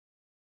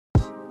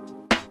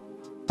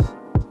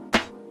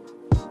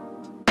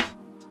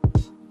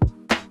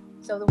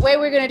So the way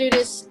we're going to do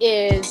this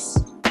is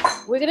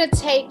we're going to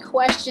take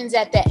questions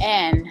at the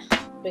end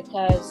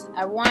because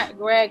I want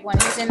Greg, when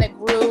he's in the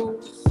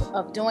groove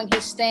of doing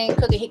his thing,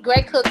 cooking.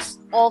 Greg cooks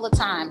all the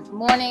time,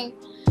 morning,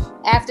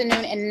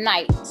 afternoon, and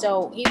night.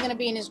 So he's going to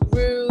be in his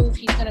groove.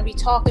 He's going to be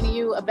talking to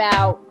you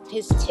about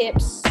his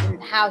tips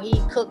and how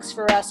he cooks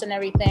for us and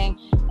everything.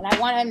 And I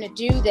want him to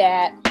do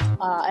that,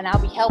 and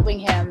I'll be helping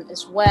him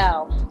as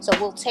well. So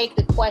we'll take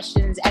the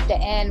questions at the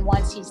end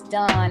once he's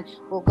done.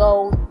 We'll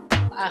go.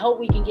 I hope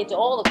we can get to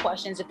all the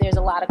questions if there's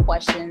a lot of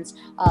questions.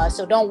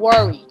 So don't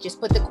worry.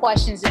 Just put the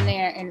questions in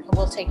there and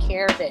we'll take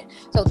care of it.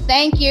 So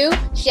thank you.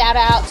 Shout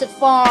out to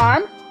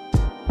Farm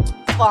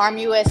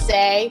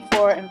USA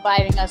for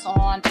inviting us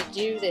on to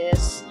do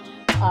this.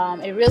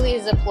 It really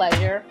is a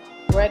pleasure.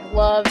 Greg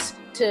loves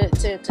to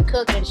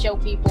cook and show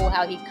people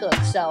how he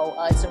cooks. So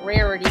it's a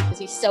rarity because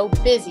he's so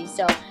busy.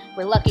 So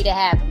we're lucky to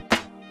have him.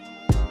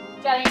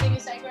 You got anything to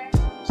say, Greg?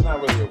 It's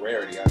not really a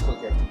rarity. I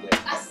cook every day.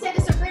 I said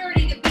it's a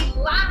rarity to be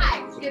live.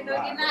 You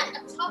know, you're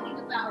not talking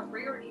about a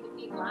rarity to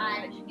be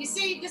live. You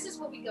see, this is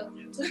what we go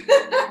through.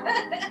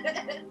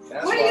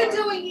 What are you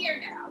doing here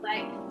now?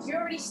 Like, you're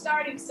already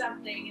starting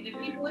something, and the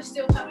people are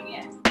still coming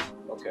in.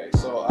 Okay,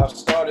 so I've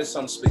started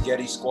some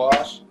spaghetti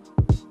squash.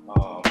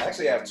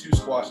 Actually, I have two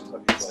squashes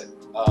up here,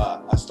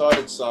 but I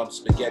started some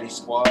spaghetti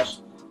squash,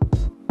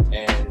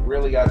 and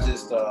really, I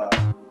just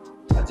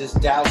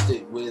doused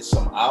it with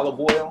some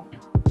olive oil.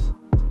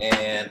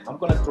 And I'm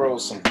gonna throw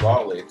some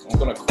garlic. I'm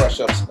gonna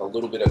crush up a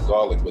little bit of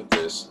garlic with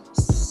this.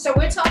 So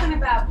we're talking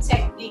about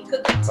cooking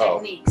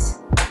techniques.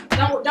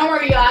 Don't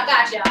worry, y'all. I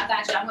got you.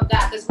 I'm a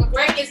guy. Because when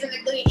Greg gets in the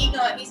cooking,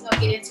 he's gonna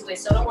get into it.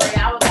 So don't worry,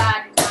 I will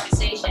guide the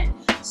conversation.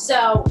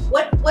 So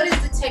what is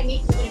the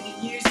technique we're gonna be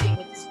using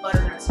with this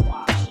butternut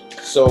squash?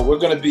 So we're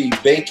gonna be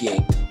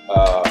baking,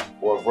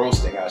 or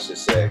roasting, I should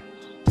say.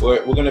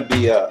 We're gonna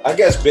be, I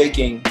guess,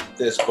 baking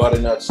this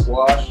butternut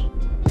squash.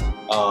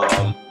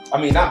 I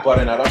mean, not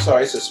butternut, I'm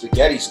sorry, it's a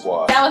spaghetti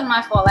squash. That was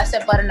my fault. I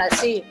said butternut.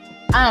 See,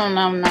 I don't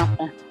know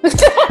nothing.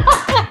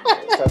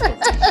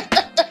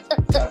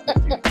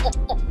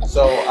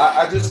 So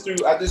I just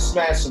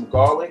smashed some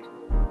garlic,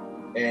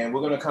 and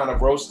we're gonna kind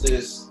of roast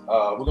this.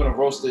 We're gonna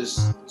roast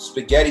this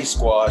spaghetti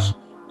squash,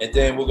 and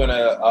then we're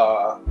gonna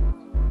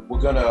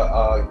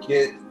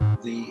get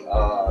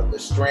the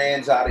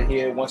strands out of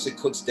here once it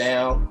cooks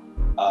down,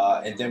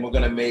 and then we're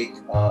gonna make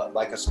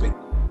like a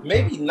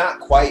maybe not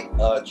quite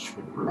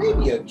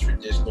maybe a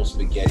traditional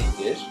spaghetti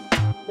dish.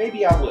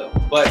 Maybe I will.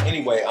 But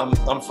anyway, I'm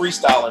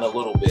freestyling a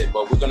little bit,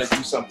 but we're gonna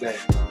do something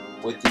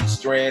with these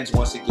strands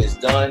once it gets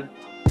done.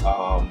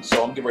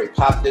 So I'm getting ready to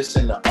pop this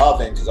in the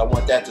oven because I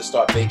want that to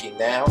start baking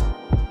now.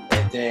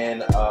 And then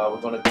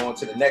we're gonna go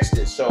into the next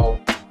dish.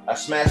 So I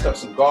smashed up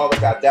some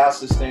garlic, I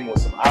doused this thing with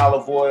some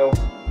olive oil,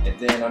 and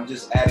then I'm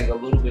just adding a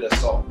little bit of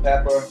salt and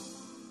pepper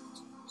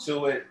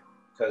to it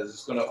because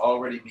it's gonna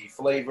already be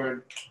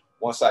flavored.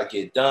 Once I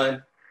get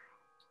done,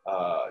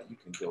 you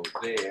can go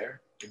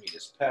there. Give me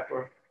this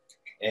pepper.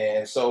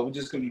 And so we're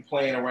just gonna be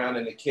playing around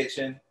in the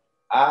kitchen.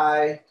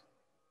 I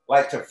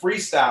like to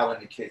freestyle in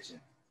the kitchen.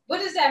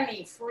 What does that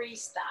mean,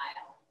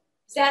 freestyle?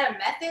 Is that a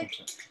method?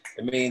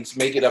 It means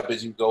make it up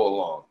as you go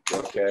along,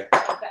 okay?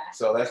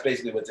 So that's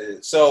basically what it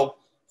is. So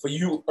for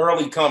you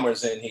early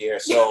comers in here,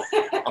 so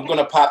I'm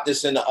gonna pop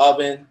this in the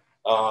oven.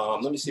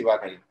 Let me see if I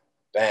can,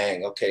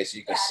 bang, okay, so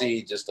you can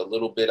see just a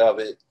little bit of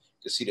it.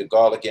 You can see the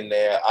garlic in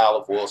there,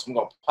 olive oil. So I'm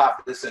gonna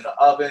pop this in the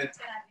oven.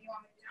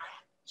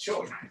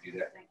 Sure, you can do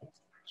that.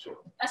 Sure.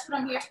 That's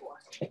what I'm here for.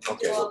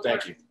 Okay, well,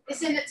 thank you.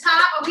 It's in the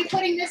top. Are we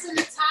putting this in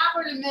the top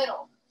or the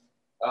middle?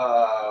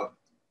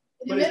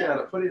 Put it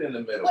in the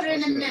middle. Put it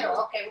in the middle.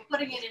 Okay, we're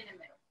putting it in the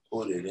middle.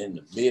 Put it in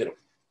the middle.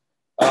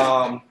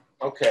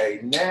 Okay,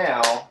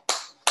 now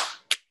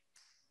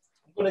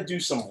I'm gonna do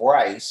some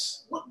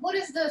rice. What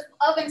is the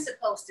oven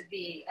supposed to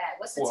be at?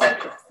 What's the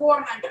temperature?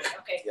 400.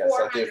 Okay, yes,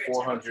 400. I did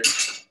 400.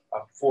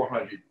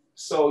 400.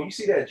 So you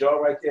see that jar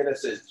right there that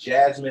says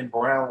Jasmine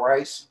brown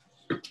rice?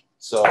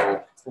 So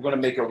we're gonna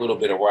make a little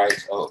bit of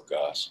rice. Oh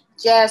gosh.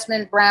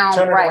 Jasmine brown rice.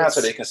 Turn it around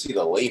so they can see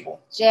the label.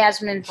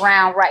 Jasmine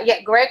brown rice. Yeah,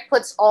 Greg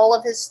puts all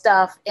of his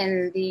stuff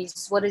in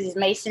these, what are these,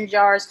 mason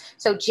jars?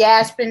 So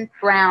jasmine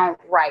brown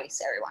rice,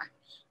 everyone.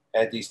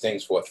 Had these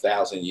things for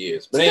 1,000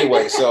 years. But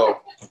anyway,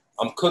 so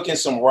I'm cooking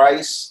some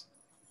rice.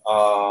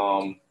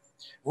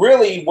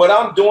 Really, what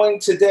I'm doing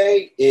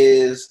today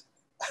is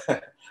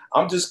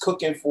I'm just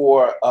cooking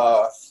for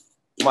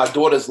my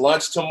daughter's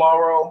lunch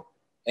tomorrow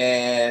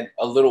and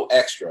a little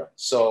extra.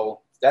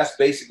 So that's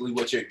basically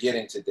what you're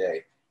getting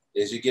today.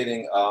 Is you're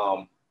getting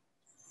kind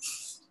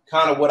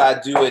of what I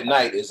do at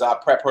night is I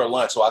prep her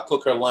lunch. So I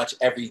cook her lunch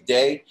every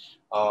day.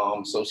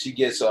 So she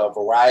gets a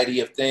variety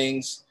of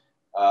things.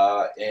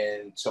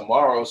 And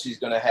tomorrow she's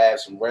going to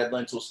have some red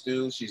lentil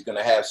stew. She's going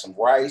to have some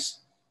rice.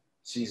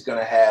 She's going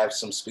to have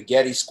some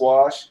spaghetti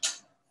squash.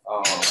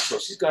 So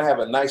she's going to have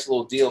a nice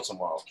little deal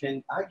tomorrow.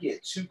 Can I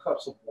get 2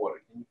 cups of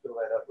water? Can you fill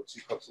that up with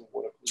 2 cups of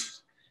water,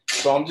 please?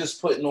 So I'm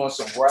just putting on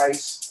some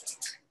rice.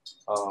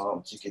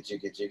 I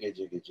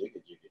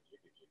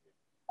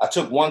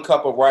took 1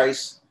 cup of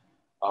rice.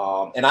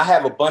 And I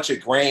have a bunch of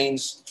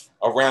grains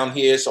around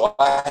here. So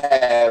I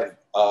have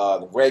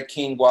the red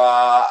quinoa.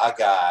 I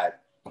got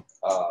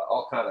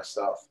all kind of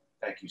stuff.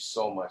 Thank you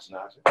so much,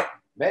 Naijha.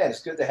 Man,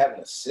 it's good to have an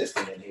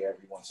assistant in here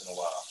every once in a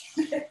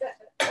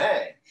while.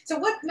 Man. So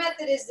what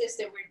method is this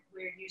that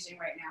we're using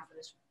right now for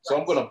this rice? So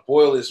I'm going to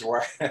boil this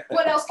rice.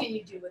 What else can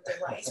you do with the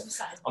rice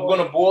besides boil? I'm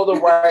going to boil the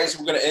rice.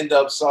 We're going to end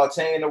up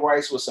sauteing the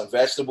rice with some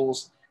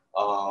vegetables.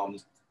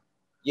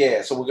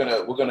 Yeah, so we're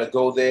gonna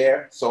go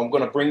there. So I'm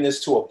gonna bring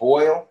this to a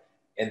boil,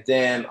 and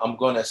then I'm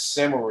gonna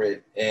simmer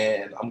it,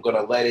 and I'm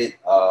gonna let it.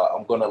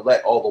 I'm gonna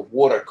let all the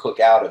water cook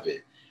out of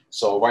it.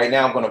 So right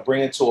now I'm gonna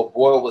bring it to a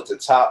boil with the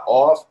top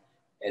off,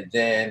 and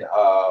then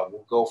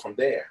we'll go from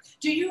there.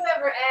 Do you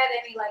ever add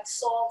any like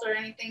salt or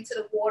anything to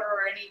the water,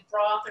 or any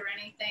broth or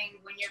anything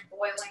when you're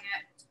boiling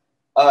it?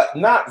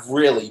 Not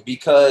really,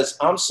 because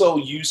I'm so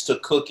used to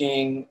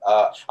cooking.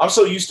 I'm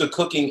so used to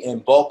cooking in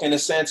bulk in a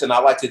sense, and I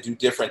like to do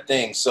different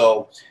things.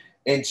 So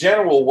in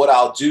general, what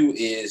I'll do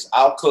is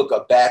I'll cook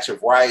a batch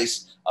of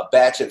rice, a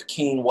batch of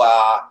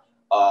quinoa,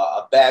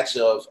 a batch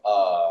of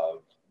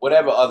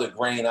whatever other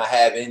grain I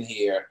have in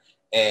here,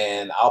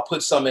 and I'll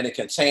put some in a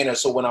container.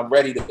 So when I'm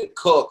ready to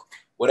cook,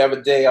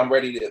 whatever day I'm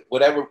ready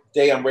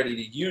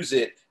to use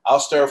it, I'll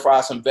stir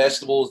fry some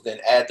vegetables, then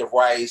add the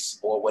rice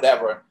or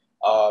whatever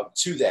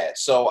to that.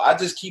 So I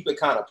just keep it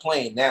kind of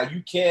plain. Now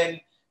you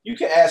can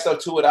add stuff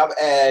to it. I've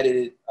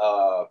added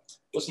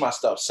what's my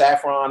stuff?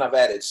 Saffron. I've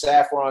added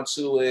saffron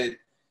to it,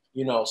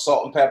 you know,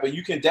 salt and pepper.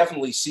 You can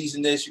definitely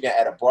season this. You can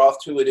add a broth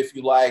to it if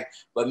you like.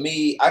 But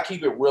me, I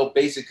keep it real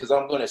basic because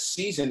I'm going to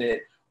season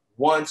it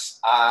once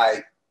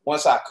I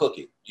cook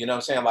it. You know what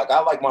I'm saying? Like I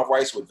like my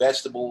rice with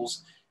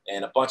vegetables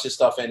and a bunch of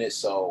stuff in it.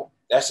 So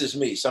that's just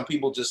me. Some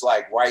people just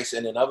like rice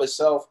in and of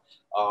itself,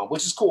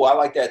 which is cool. I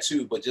like that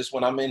too. But just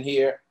when I'm in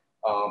here,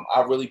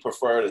 I really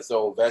prefer to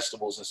throw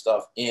vegetables and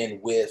stuff in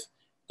with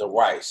the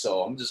rice.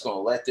 So I'm just gonna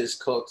let this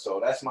cook.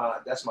 So that's my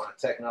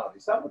technology.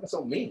 Stop looking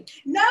so mean.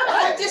 No,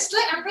 I'm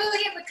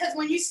really here because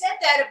when you said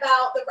that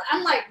about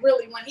I'm like,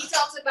 really, when he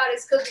talks about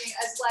his cooking,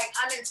 it's like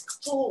I'm in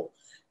school.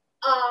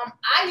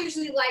 I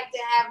usually like to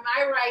have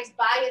my rice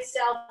by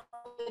itself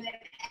and then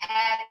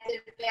add the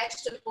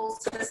vegetables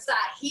to the side.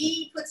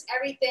 He puts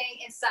everything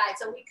inside,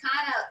 so we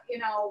kind of, you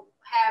know,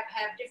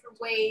 have different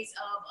ways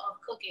of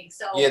cooking.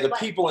 So yeah, the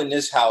people in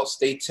this house,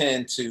 they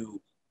tend to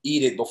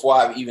eat it before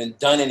I've even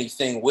done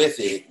anything with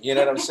it. You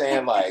know what I'm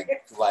saying?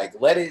 like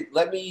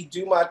let me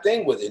do my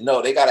thing with it.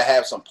 No, they got to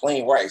have some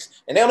plain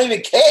rice, and they don't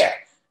even care.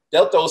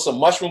 They'll throw some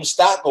mushroom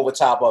stock over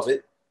top of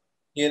it.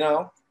 You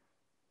know.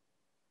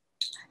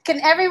 Can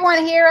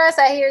everyone hear us?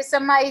 I hear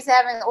somebody's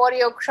having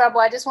audio trouble.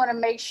 I just want to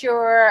make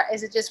sure,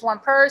 is it just one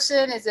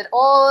person? Is it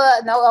all?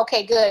 No,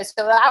 okay, good.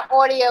 So our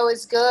audio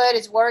is good.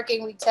 It's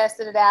working. We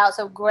tested it out,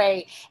 so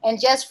great. And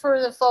just for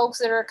the folks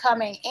that are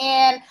coming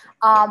in,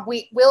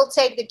 we will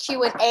take the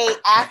Q&A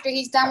after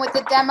he's done with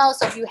the demo.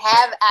 So if you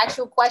have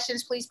actual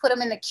questions, please put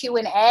them in the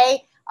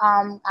Q&A.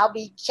 I'll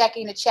be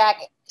checking the chat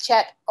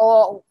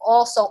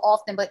also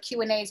often, but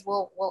Q&As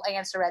we'll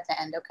answer at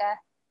the end, okay?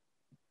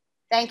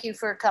 Thank you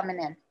for coming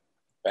in.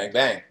 Bang,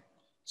 bang.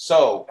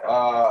 So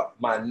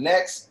my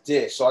next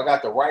dish, so I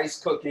got the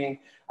rice cooking.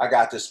 I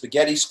got the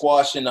spaghetti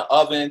squash in the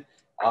oven.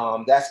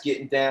 That's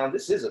getting down.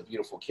 This is a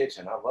beautiful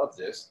kitchen. I love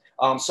this.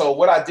 So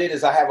what I did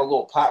is I have a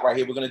little pot right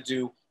here. We're going to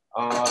do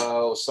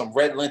some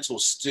red lentil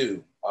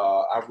stew.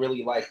 I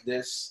really like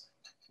this.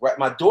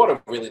 My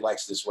daughter really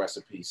likes this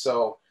recipe.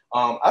 So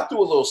I threw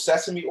a little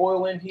sesame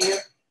oil in here,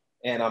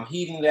 and I'm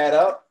heating that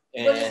up.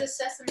 And what does the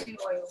sesame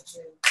oil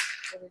do?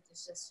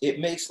 It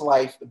makes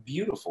life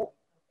beautiful.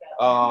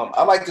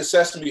 I like the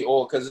sesame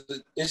oil because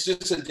it's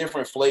just a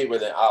different flavor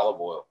than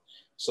olive oil.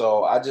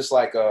 So I just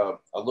like a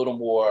little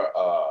more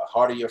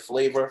heartier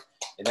flavor,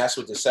 and that's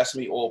what the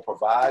sesame oil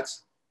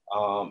provides.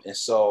 And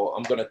so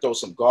I'm going to throw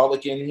some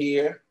garlic in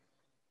here,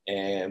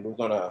 and we're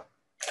going to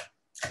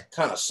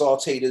kind of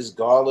saute this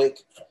garlic.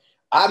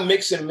 I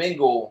mix and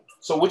mingle.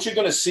 So what you're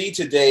going to see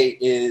today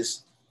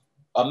is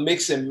a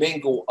mix and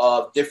mingle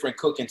of different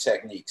cooking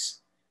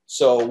techniques.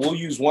 So we'll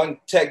use one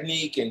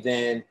technique, and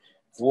then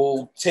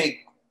we'll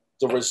take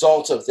the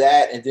results of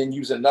that and then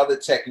use another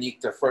technique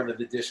to further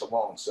the dish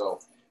along. So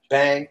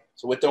bang.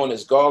 So we're throwing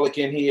this garlic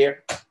in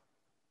here.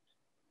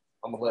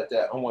 I'm gonna let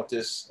that, I want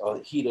this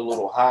heat a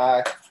little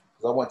high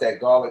because I want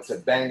that garlic to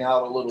bang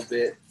out a little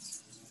bit.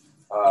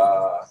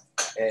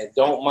 And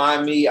don't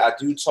mind me, I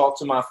do talk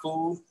to my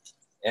food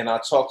and I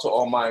talk to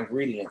all my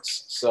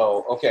ingredients.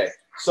 So, okay.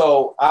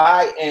 So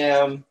I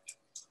am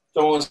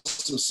throwing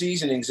some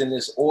seasonings in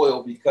this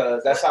oil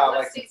because that's how I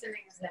like to. What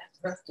seasoning is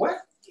that? What?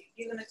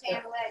 You're going to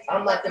handle that?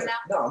 I'm not going to.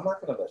 No, I'm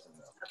not going to let them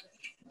know.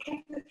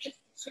 Okay.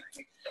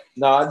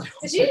 No.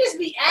 Because you just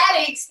be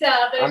adding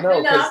stuff. And, I know.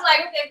 I'm like,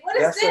 okay, what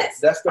is this?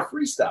 That's the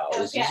freestyle.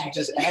 Okay. You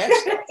just add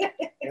stuff. You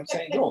know what I'm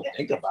saying? You don't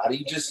think about it.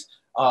 You just,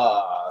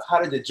 how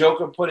did the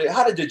Joker put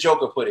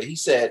it? He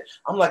said,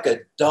 I'm like a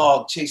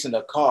dog chasing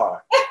a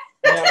car.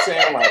 You know what I'm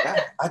saying? Like,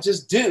 I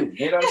just do.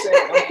 You know what I'm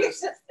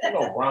saying? There's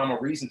no rhyme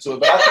or reason to it.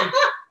 But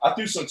I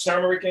threw some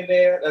turmeric in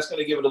there. That's going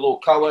to give it a little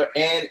color,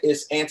 and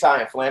it's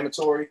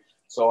anti-inflammatory.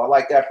 So I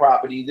like that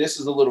property. This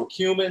is a little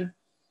cumin.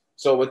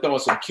 So we're throwing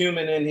some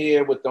cumin in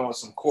here. We're throwing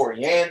some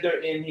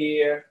coriander in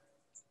here.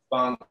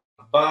 Bang,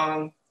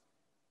 bang,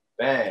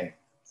 bang.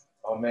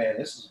 Oh, man,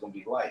 this is going to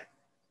be light.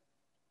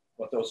 I'm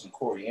going to throw some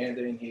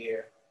coriander in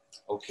here.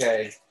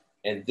 Okay.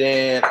 And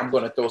then I'm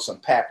going to throw some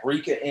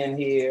paprika in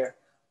here.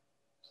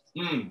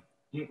 This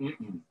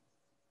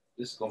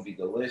is going to be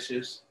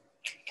delicious.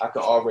 I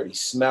can already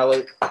smell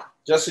it.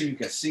 Just so you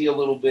can see a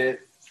little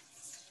bit.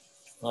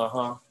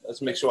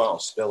 Let's make sure I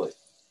don't spill it.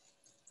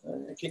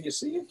 Can you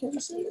see it? Can you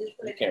see it?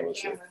 You can't really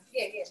see it.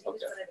 Yeah.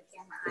 Okay.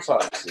 It's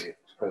hard to see it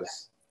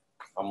because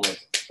I'm looking.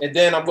 And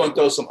then I'm going to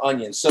throw some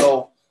onions.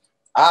 So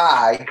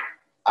I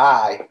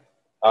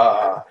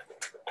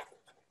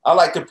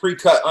like to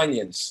pre-cut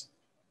onions,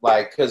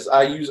 like, because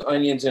I use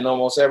onions in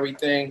almost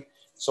everything.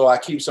 So I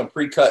keep some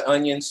pre-cut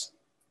onions.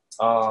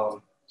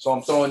 So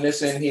I'm throwing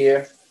this in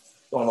here,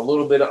 throwing a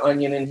little bit of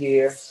onion in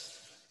here,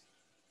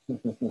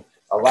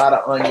 a lot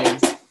of onion.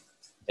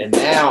 And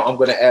now I'm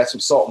going to add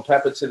some salt and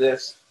pepper to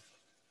this.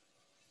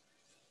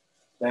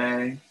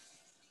 Bang.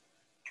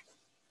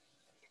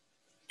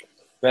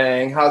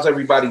 Bang. How's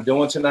everybody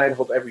doing tonight?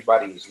 Hope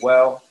everybody is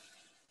well.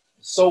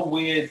 It's so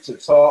weird to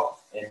talk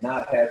and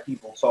not have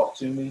people talk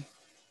to me.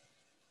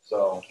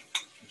 So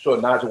I'm sure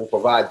Naijha will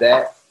provide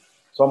that.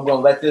 So I'm going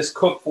to let this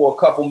cook for a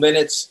couple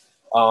minutes.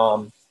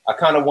 I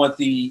kind of want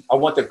the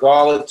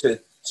garlic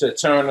to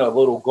turn a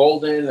little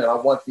golden, and I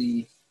want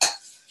the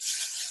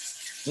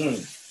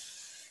I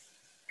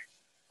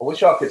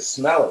wish y'all could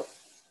smell it.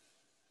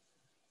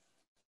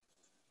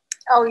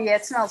 Oh yeah,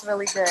 it smells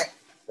really good.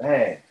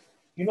 Man,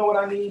 you know what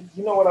I need?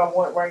 You know what I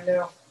want right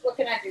now? What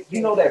can I do?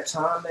 You know that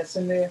thyme that's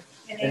in there?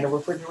 In the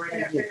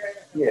refrigerator?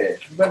 Yeah.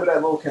 Remember that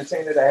little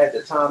container that had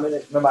the thyme in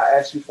it? Remember I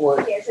asked you for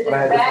it? Yeah, so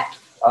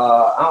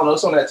I don't know.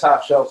 It's on that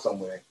top shelf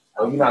somewhere.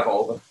 Oh, you're not going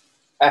to open it?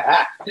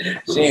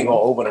 She ain't going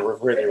to open the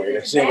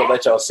refrigerator. She ain't going to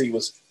let y'all see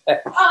what's... Oh,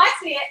 I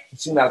see it.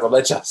 She's not going to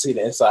let y'all see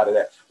the inside of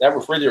that. That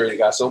refrigerator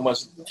got so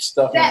much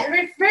stuff that in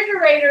it.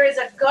 Refrigerator is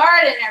a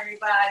garden,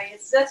 everybody.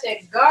 It's such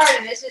a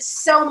garden. There's just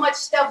so much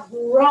stuff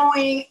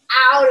growing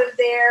out of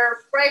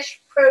there.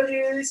 Fresh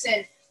produce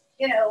and,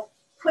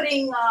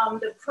 putting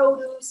the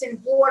produce in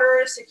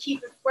waters to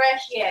keep it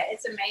fresh. Yeah,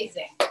 it's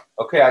amazing.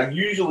 Okay, I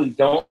usually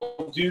don't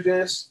do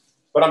this,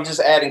 but I'm just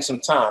adding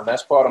some time.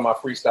 That's part of my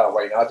freestyle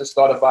right now. I just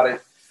thought about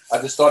it.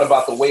 I just thought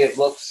about the way it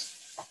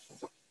looks.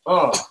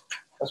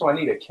 That's why I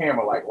need a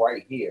camera like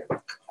right here.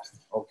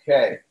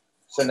 Okay,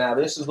 so now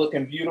this is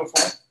looking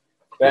beautiful.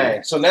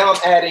 Bang. So now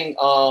I'm adding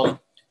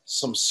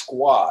some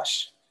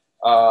squash.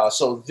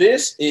 So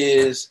this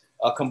is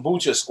a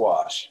kombucha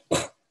squash.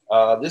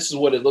 This is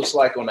what it looks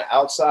like on the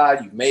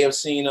outside. You may have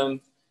seen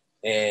them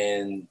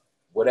in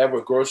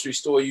whatever grocery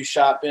store you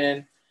shop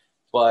in.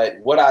 But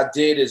what I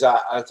did is I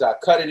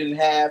cut it in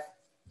half.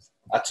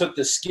 I took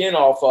the skin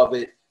off of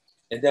it,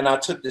 and then I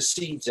took the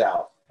seeds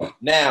out.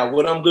 Now,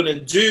 what I'm going to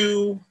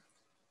do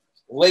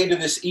later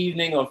this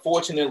evening,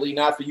 unfortunately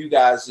not for you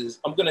guys, is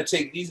I'm going to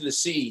take, these are the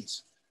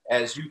seeds,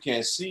 as you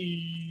can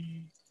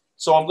see.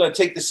 So I'm going to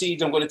take the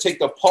seeds. I'm going to take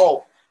the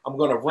pulp. I'm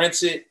going to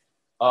rinse it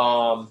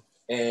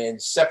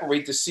and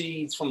separate the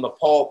seeds from the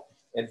pulp.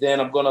 And then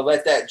I'm going to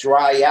let that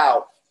dry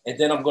out. And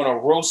then I'm going to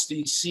roast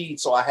these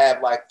seeds so I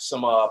have like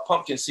some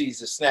pumpkin seeds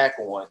to snack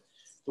on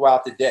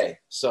throughout the day.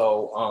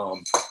 So,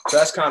 so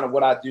that's kind of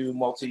what I do,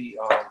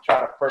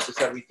 try to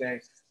purpose everything.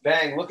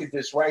 Bang, look at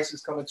this. Rice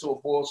is coming to a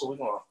boil, so we're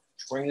going to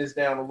bring this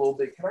down a little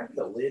bit. Can I get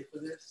a lid for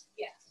this?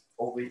 Yes.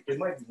 There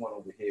might be one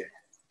over here.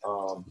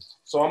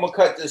 So I'm going to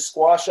cut this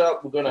squash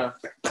up. We're going to,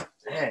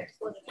 dang.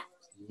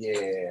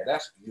 Yeah,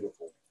 that's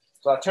beautiful.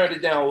 So I turned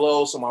it down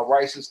low so my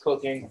rice is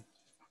cooking.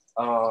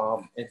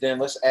 And then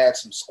let's add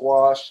some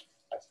squash.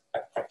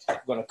 I'm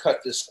going to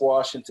cut this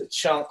squash into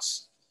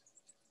chunks.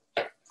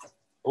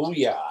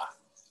 Booyah.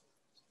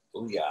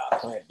 Booyah.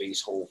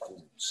 Plant-based whole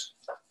foods.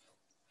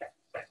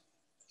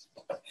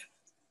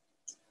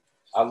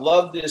 I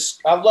love this.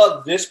 I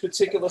love this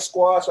particular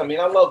squash. I mean,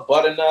 I love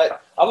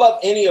butternut. I love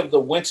any of the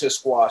winter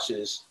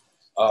squashes.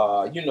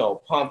 Pumpkin.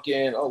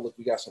 Oh, look,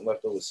 we got some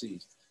leftover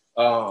seeds.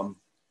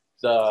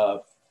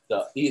 The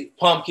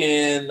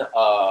pumpkin,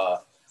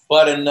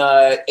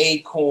 butternut,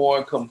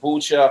 acorn,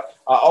 kombucha.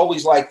 I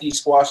always like these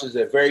squashes.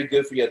 They're very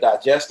good for your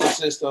digestive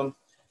system.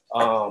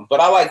 But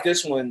I like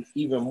this one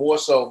even more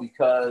so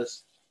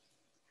because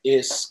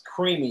it's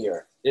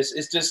creamier.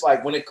 It's just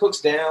like when it cooks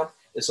down,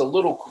 it's a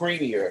little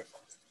creamier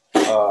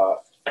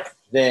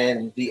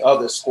than the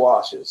other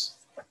squashes.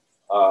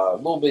 A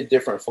little bit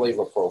different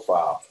flavor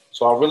profile.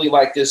 So I really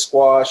like this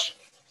squash.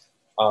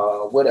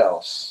 What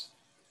else?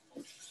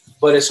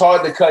 But it's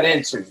hard to cut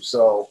into.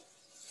 So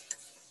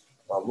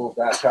my little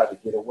guy tried to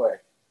get away.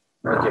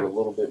 I'll get a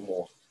little bit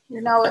more.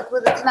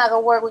 It's not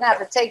gonna work. We're gonna have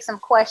to take some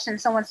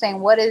questions. Someone's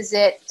saying, "What is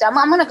it?" So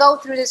I'm gonna go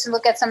through this and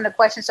look at some of the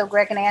questions so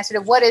Greg can answer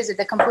it. What is it?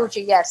 The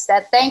kombucha? Yes.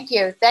 Thank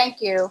you.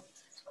 Thank you,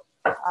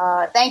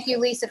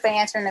 Lisa, for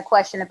answering the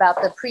question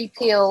about the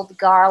pre-peeled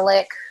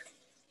garlic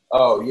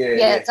Oh yeah.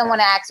 Yeah. Someone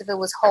asked if it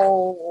was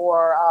whole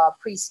or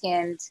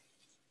pre-skinned.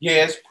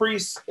 Yeah,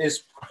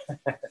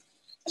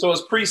 so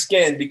it's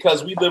pre-skinned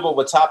because we live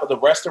over top of the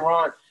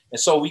restaurant, and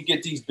so we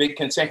get these big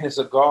containers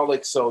of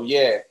garlic. So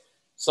yeah,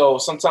 so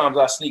sometimes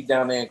I sneak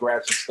down there and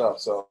grab some stuff.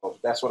 So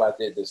that's what I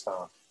did this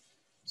time.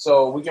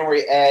 So we can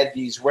already add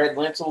these red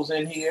lentils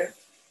in here.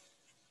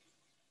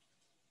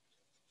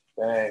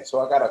 Bang. So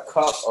I got a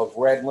cup of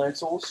red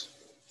lentils.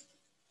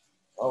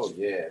 Oh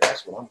yeah,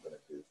 that's what I'm gonna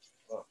do.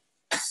 Oh.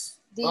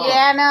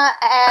 Deanna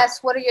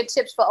asks, "What are your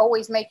tips for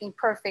always making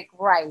perfect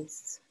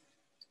rice?"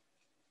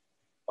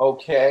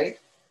 Okay.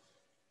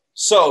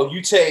 So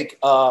you take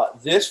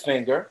this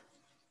finger,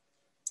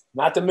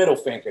 not the middle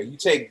finger. You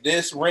take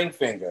this ring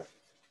finger.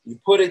 You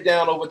put it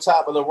down over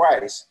top of the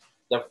rice.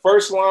 The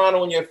first line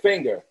on your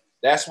finger,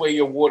 that's where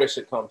your water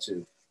should come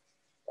to.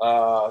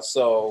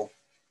 So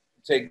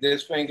take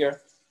this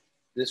finger,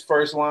 this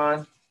first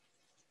line.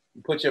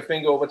 You put your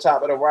finger over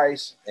top of the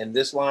rice, and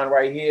this line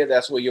right here,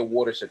 that's where your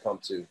water should come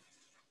to.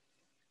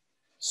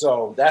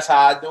 So that's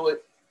how I do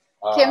it.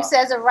 Kim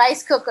says a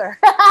rice cooker.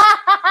 you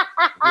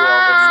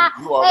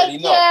already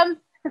know.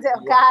 Kim,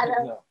 got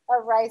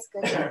a rice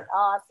cooker.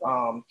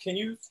 Awesome.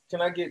 Can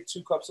I get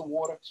 2 cups of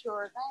water?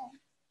 Sure thing.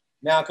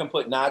 Now I can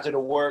put Naijha to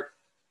work.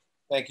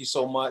 Thank you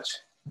so much.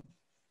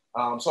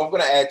 So I'm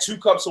going to add 2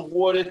 cups of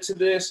water to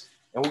this,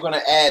 and we're going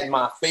to add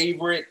my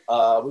favorite.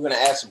 We're going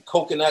to add some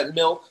coconut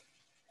milk.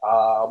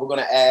 We're going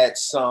to add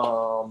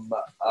some,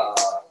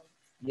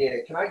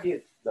 can I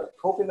get the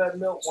coconut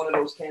milk, one of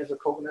those cans of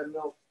coconut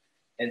milk?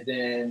 And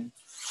then,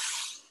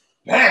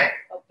 bang!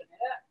 Open it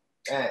up.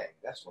 Bang,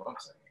 that's what I'm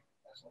saying.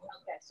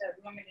 Okay, so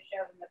you want me to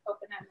show them the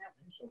coconut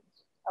milk?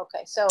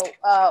 Okay, so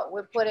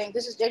we're putting,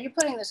 are you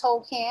putting this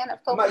whole can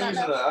of coconut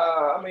milk?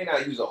 I may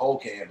not use a whole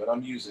can, but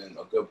I'm using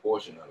a good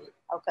portion of it.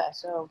 Okay,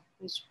 so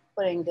he's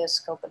putting this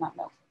coconut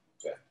milk.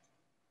 Okay.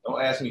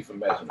 Don't ask me for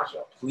measurements,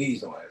 y'all.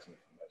 Please don't ask me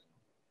for measurements.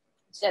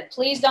 He said,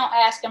 please don't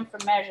ask him for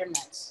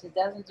measurements. He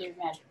doesn't do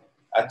measurements.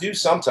 I do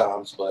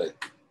sometimes, but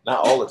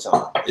not all the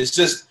time.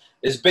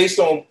 It's based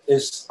on,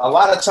 a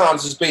lot of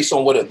times it's based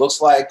on what it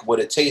looks like,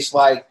 what it tastes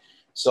like.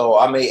 So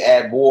I may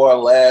add more or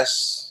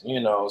less,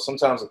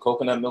 sometimes the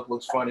coconut milk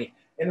looks funny.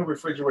 In the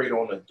refrigerator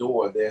on the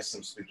door, there's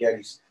some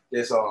spaghetti.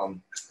 There's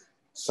some,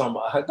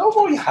 don't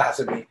roll your eyes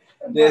at me.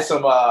 There's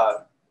some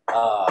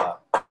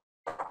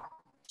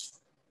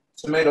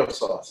tomato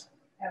sauce.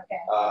 Okay.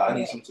 I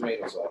need some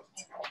tomato sauce.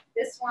 Okay.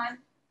 This one?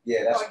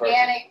 Yeah, that's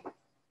organic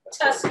perfect.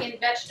 Tuscan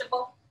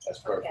vegetable. That's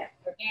perfect. Okay.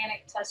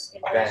 Organic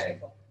Tuscan Bang.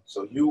 vegetable.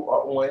 So you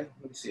are on,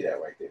 let me see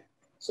that right there.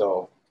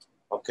 So,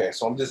 okay,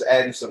 so I'm just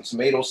adding some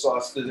tomato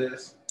sauce to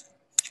this.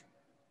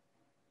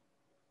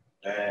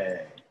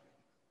 Bang.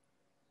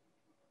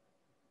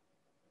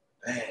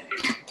 Bang.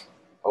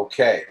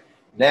 Okay,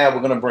 now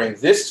we're gonna bring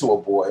this to a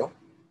boil.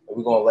 And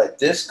we're gonna let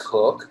this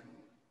cook.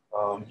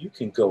 You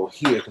can go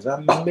here because I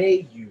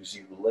may use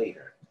you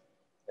later.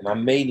 And I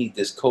may need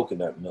this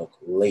coconut milk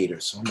later.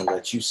 So I'm gonna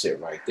let you sit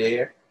right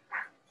there.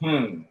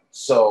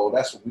 So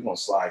that's what we're gonna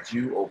slide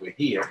you over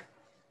here.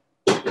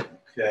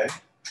 Okay.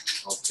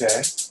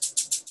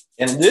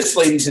 And this,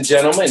 ladies and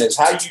gentlemen, is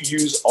how you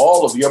use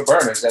all of your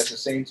burners at the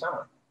same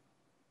time.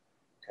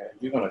 Okay,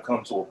 you're gonna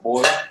come to a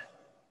boil.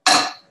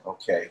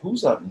 Okay,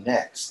 who's up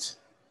next?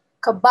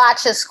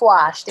 Kabacha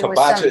squash.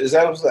 Kabacha, is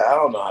that what I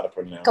don't know how to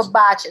pronounce it.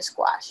 Kabacha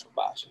squash.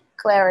 Kabacha.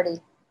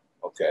 Clarity.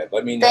 Okay,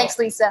 let me know. Thanks,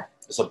 Lisa.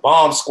 It's a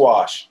bomb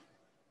squash.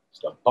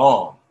 It's a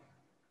bomb.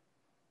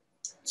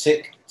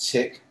 Tick,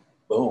 tick,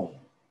 boom.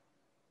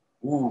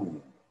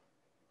 Ooh.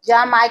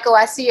 John Michael,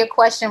 I see your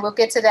question. We'll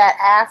get to that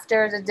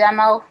after the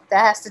demo.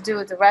 That has to do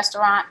with the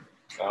restaurant.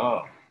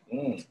 Oh.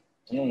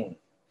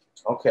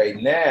 Okay,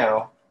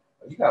 now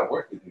you got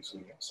work to do,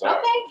 sweetie. Sorry.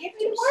 Okay, give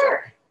me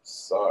work.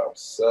 Sorry. I'm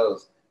so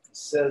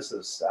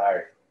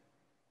sorry.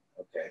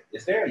 Okay.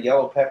 Is there a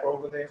yellow pepper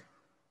over there?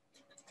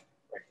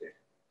 Right there.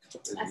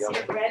 I see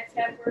a red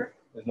pepper.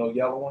 There's no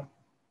yellow one?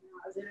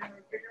 No, is it in the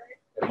refrigerator?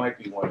 There might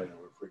be one in the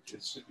refrigerator.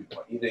 It should be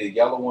one. Either a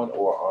yellow one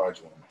or an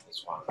orange one. It's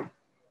fine.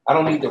 I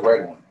don't need the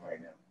red one right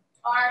now.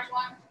 Orange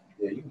one?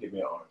 Yeah, you can give me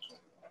an orange one.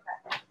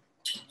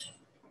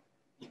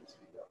 Okay.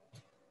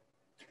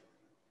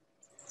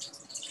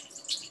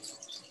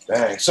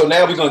 Bang. So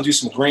now we're going to do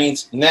some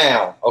greens.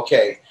 Now,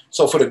 okay.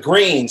 So for the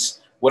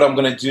greens, what I'm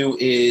going to do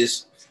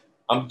is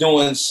I'm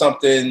doing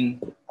something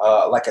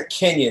like a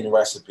Kenyan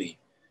recipe.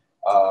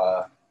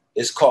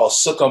 It's called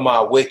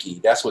sukuma wiki.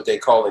 That's what they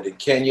call it in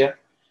Kenya.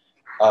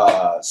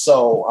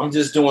 So I'm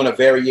just doing a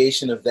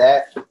variation of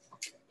that.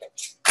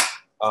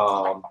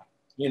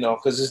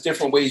 Because there's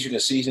different ways you can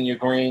season your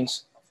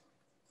greens.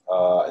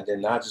 And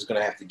then Naijha's going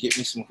to have to get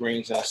me some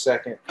greens in a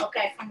second.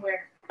 Okay, from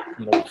where?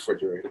 From the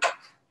refrigerator.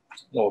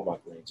 You know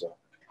what my greens are.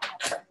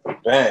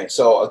 Bang.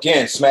 So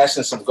again,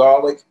 smashing some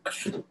garlic.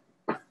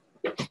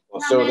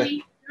 How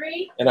many?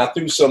 3? And I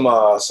threw some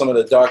of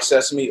the dark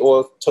sesame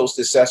oil,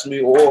 toasted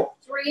sesame oil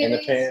 3 in the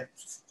pan.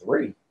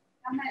 3.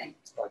 How many?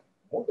 Like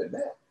more than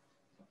that.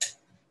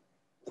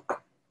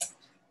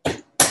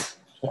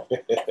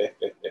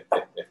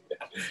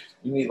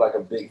 You need like a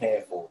big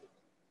handful.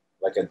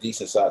 Like a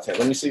decent saute.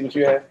 Let me see what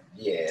you have.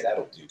 Yeah,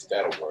 that'll do.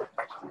 That'll work.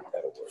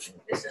 That'll work.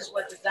 This is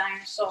what the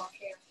diner saw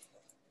here.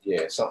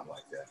 Yeah, something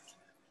like that.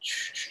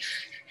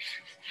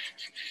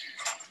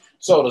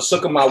 So to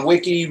suck my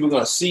wiki, we're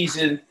gonna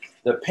season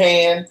the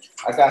pan.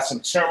 I got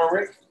some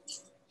turmeric.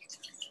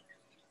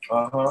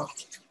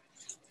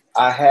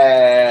 I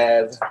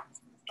have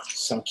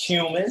some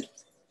cumin.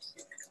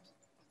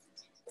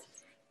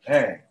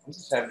 Dang,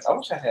 I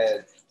wish I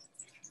had.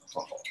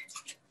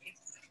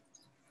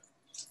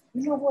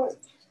 You know what?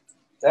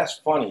 That's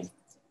funny.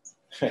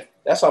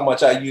 That's how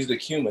much I use the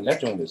cumin.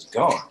 That joint is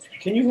gone.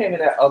 Can you hand me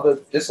that other?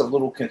 This a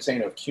little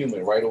container of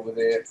cumin right over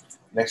there,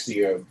 next to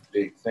your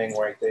big thing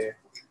right there.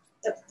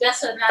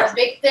 That's not a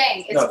big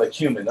thing. No, the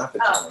cumin, not the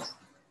cumin.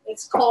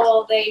 It's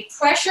called a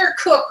pressure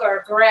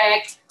cooker,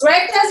 Greg.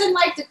 Greg doesn't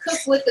like to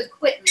cook with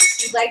equipment.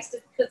 He likes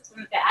to cook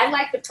from that. I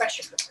like the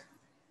pressure cooker.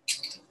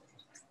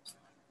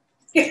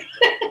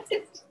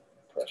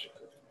 Pressure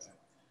cooker.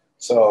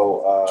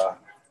 So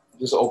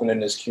just opening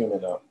this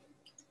cumin up.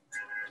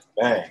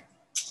 Bang.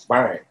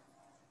 Bang.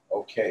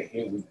 Okay,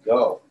 here we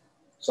go.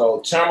 So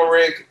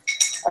turmeric,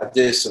 I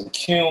did some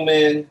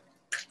cumin.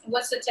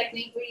 What's the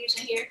technique we're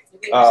using here?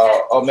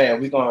 Oh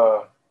man, you can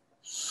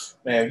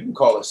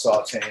call it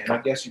sauteing. I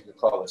guess you could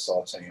call it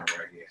sauteing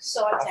right here.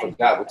 Sauteing. I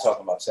forgot we're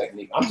talking about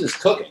technique. I'm just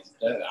cooking.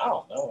 I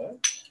don't know.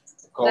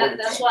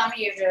 That's why I'm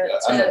here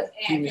to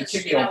we need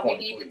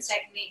the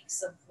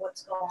techniques of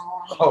what's going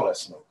on. Oh, that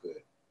smells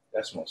good.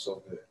 That smells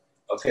so good.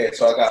 Okay,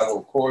 so I got a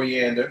little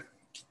coriander.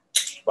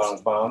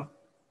 Bang, bang.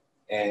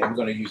 And we're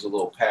going to use a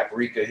little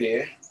paprika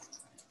here.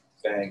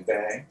 Bang,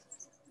 bang.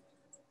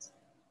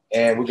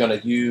 And we're going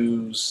to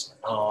use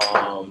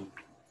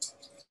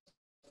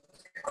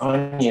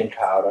onion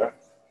powder.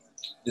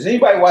 Does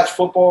anybody watch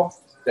football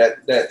that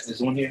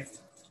is on here?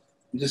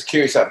 I'm just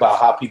curious about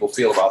how people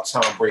feel about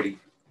Tom Brady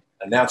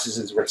announces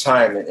his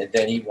retirement and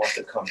then he wants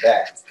to come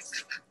back.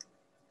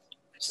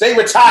 Stay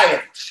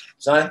retired,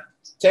 son.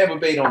 Tampa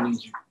Bay don't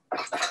need you.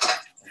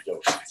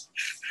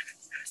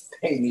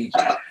 They need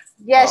you.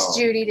 Yes,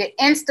 Judy, the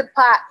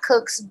Instapot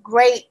cooks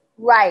great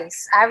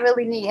rice. I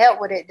really need help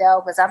with it,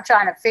 though, because I'm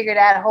trying to figure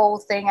that whole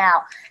thing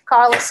out.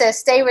 Carla says,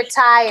 stay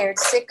retired,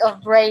 sick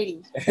of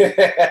Brady.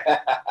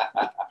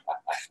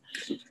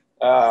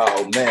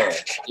 Oh, man.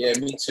 Yeah,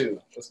 me too.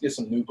 Let's get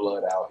some new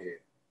blood out here.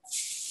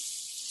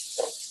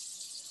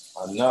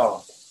 I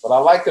know. But I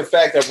like the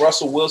fact that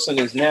Russell Wilson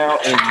is now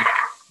in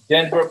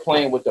Denver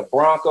playing with the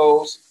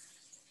Broncos.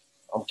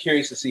 I'm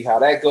curious to see how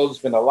that goes.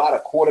 There's been a lot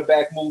of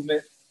quarterback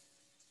movement.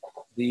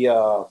 The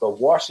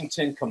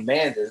Washington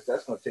Commanders,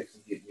 that's going to take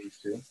some getting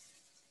used to.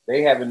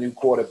 They have a new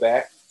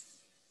quarterback.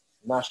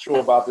 I'm not sure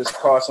about this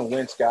Carson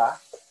Wentz guy,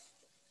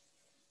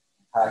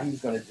 how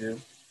he's going to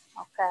do.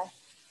 Okay.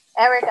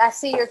 Eric, I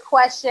see your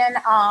question.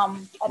 I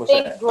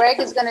think that? Greg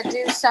is going to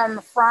do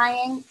some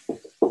frying.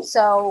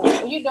 So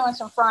you're doing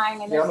some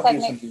frying in this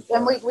technique.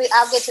 And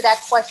I'll get to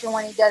that question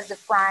when he does the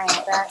frying.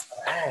 Okay?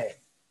 Hey.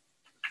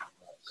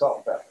 Salt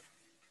and pepper.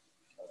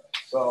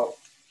 Salt.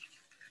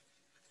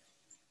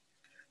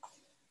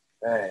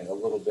 Dang, a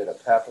little bit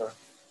of pepper.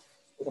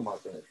 What am I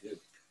going to do?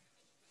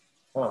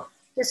 Huh.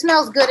 It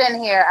smells good in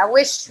here. I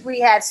wish we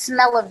had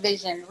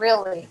smell-o-vision,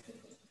 really.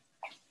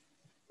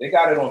 They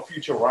got it on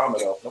Futurama,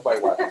 though.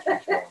 Nobody watches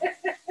Futurama.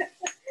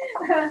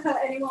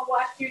 Anyone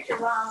watch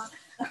Futurama?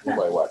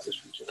 Nobody watches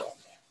Futurama.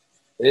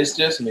 It's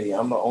just me.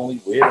 I'm the only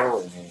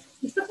weirdo in here.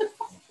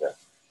 Okay.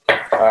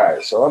 All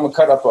right, so I'm going to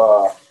cut up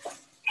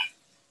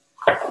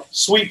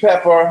sweet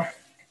pepper,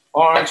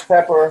 orange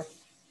pepper.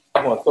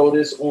 I'm going to throw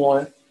this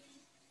on.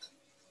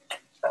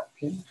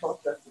 Can you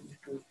talk that to me?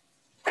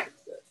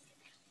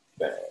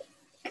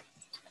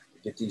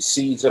 Get these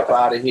seeds up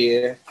out of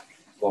here.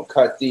 I'm gonna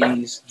cut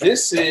these.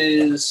 This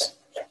is,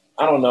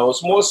 I don't know,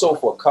 it's more so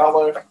for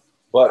color,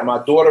 but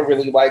my daughter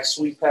really likes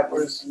sweet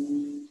peppers.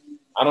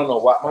 I don't know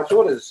why. My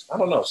daughter's, I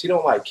don't know, she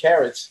don't like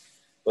carrots,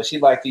 but she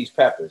likes these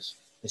peppers.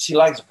 And she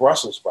likes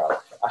Brussels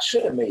sprouts. I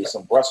should have made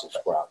some Brussels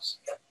sprouts,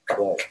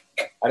 but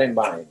I didn't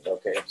buy any.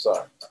 Okay, I'm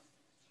sorry.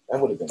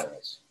 That would have been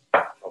nice.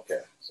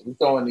 Okay, so we're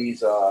throwing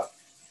these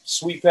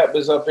sweet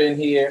peppers up in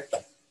here.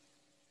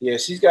 Yeah,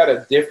 she's got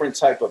a different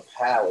type of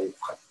palate.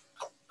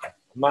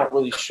 I'm not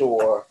really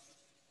sure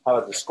how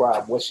to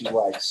describe what she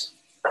likes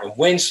and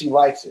when she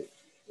likes it,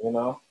 you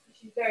know?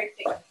 She's very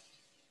picky.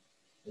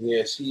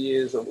 Yeah, she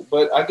is.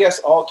 But I guess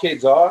all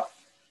kids are.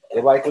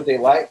 They like what they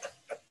like.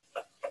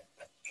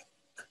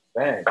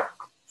 Bang.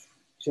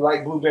 She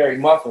likes blueberry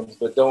muffins,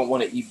 but don't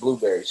want to eat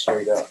blueberries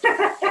straight up.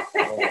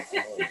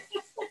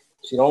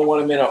 She don't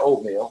want them in her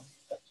oatmeal.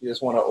 She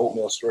just want her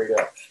oatmeal straight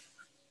up.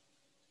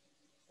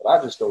 But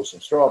I just throw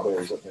some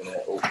strawberries up in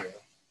that oatmeal.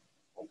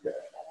 Okay.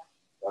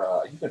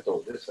 You can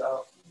throw this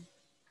out.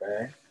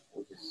 Okay.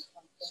 We'll just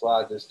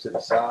slide this to the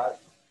side.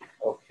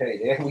 Okay,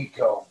 there we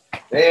go.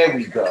 There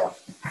we go.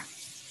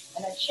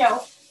 And a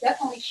shell,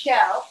 definitely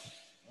shell.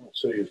 I'll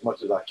show you as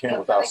much as I can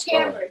without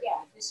stirring.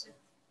 Yeah, this is,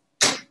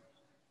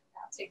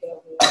 I'll take it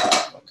over here.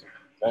 Okay,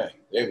 bang,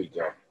 there we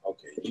go.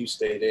 Okay, you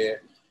stay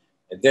there.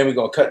 And then we're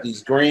going to cut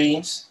these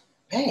greens.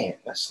 Man,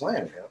 that's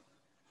slamming, huh?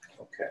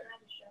 Okay.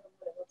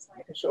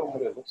 You can show them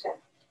what it looks like.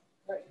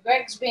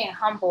 Greg's being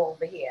humble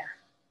over here.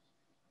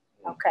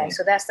 Okay,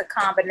 so that's the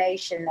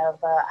combination of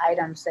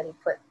items that he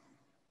put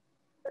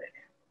it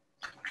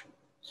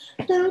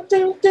in. Dun,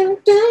 dun, dun,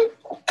 dun.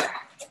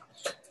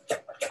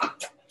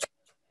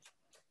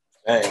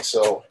 Dang,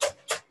 so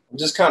I'm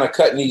just kind of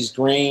cutting these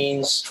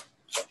greens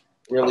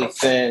really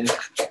thin.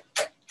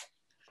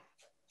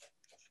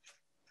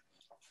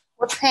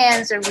 What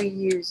pans are we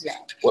using?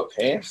 What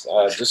pans?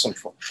 Just some.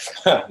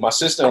 My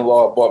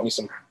sister-in-law bought me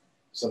some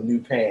new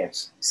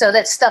pans. So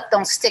that stuff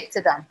don't stick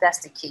to them. That's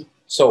the key.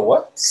 So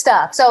what?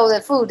 Stuff. So the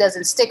food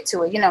doesn't stick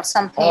to it. You know,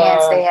 some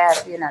pans they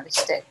have, you know, they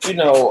stick. You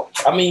know,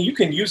 I mean, you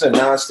can use a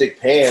non-stick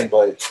pan,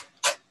 but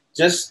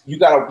just you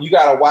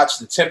gotta watch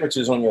the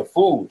temperatures on your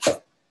food.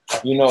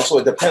 You know, so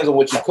it depends on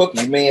what you're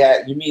cooking. You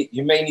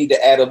may need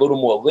to add a little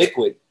more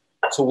liquid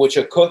to what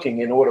you're cooking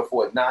in order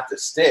for it not to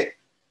stick.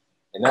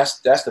 And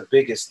that's the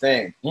biggest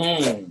thing.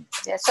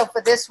 Yeah. So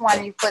for this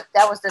one, you put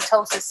that was the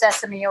toasted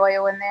sesame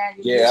oil in there.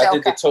 I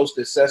did the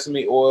toasted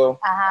sesame oil.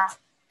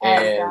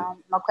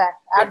 And okay,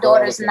 our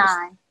daughter's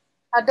 9.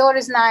 Our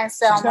daughter's 9,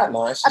 Selma. She's not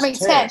 9. She's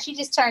 10. She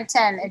just turned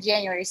 10 in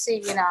January.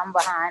 See, you know, I'm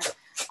behind.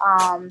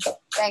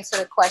 Thanks for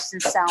the question,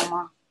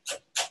 Selma.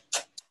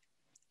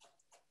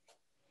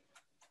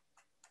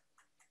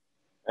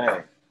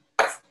 Hey.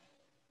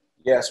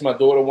 Yes, my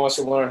daughter wants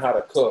to learn how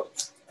to cook.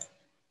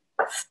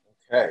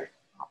 Okay.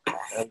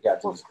 I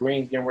got these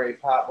greens getting ready to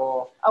pop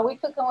off. Are we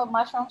cooking with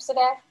mushrooms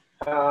today?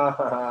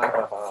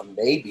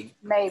 Maybe.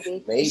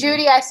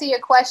 Judy, I see your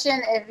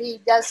question. If he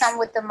does something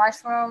with the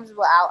mushrooms,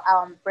 well,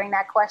 I'll bring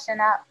that question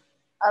up.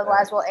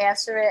 Otherwise, we'll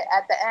answer it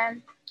at the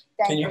end.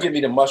 Can you give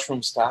me the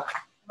mushroom stock?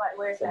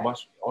 Where's that?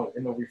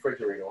 In the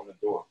refrigerator on the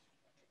door.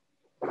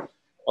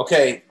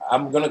 Okay,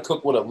 I'm going to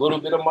cook with a little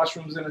bit of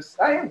mushrooms in it.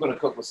 I am going to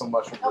cook with some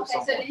mushrooms. Okay,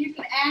 so then you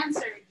can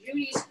answer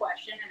Judy's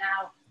question, and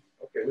I'll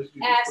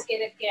ask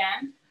it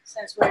again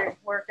since we're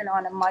working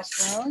on the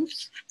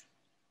mushrooms.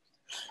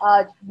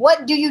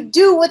 What do you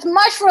do with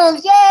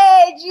mushrooms?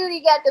 Yay!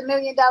 Judy got the $1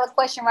 million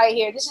question right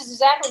here. This is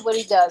exactly what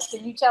he does.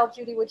 Can you tell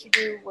Judy what you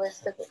do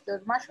with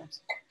the mushrooms?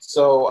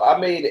 So I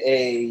made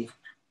a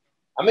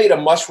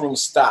mushroom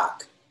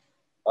stock.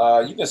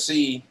 You can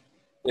see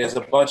there's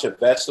a bunch of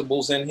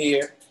vegetables in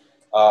here.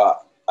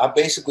 I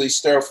basically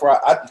stir fry.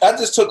 I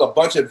just took a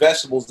bunch of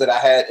vegetables that I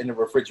had in the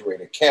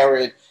refrigerator.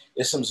 Carrot,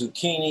 there's some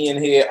zucchini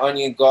in here,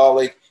 onion,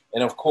 garlic,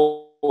 and of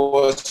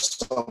course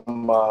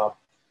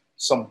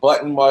some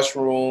button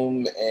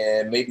mushroom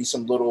and maybe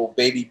some little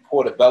baby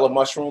portobello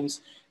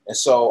mushrooms. And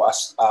so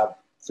I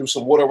threw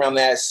some water around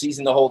that,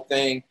 seasoned the whole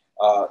thing.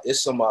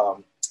 It's some,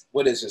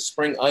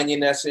 spring onion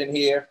that's in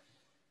here.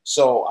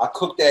 So I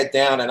cooked that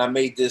down and I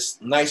made this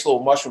nice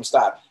little mushroom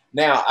stock.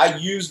 Now I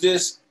use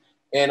this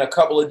in a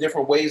couple of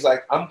different ways.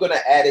 Like I'm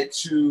gonna add it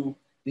to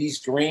these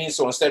greens.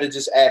 So instead of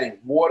just adding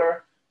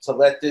water to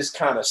let this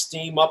kind of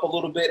steam up a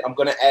little bit, I'm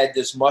gonna add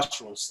this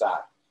mushroom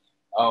stock.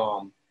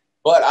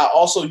 But I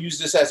also use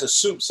this as a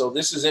soup. So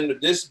this is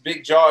this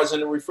big jar is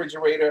in the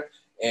refrigerator.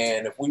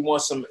 And if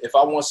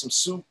I want some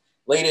soup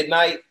late at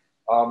night,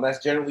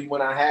 that's generally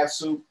when I have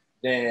soup,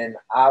 then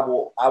I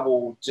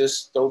will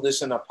just throw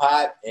this in a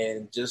pot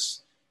and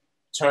just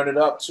turn it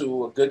up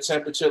to a good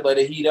temperature, let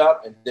it heat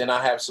up, and then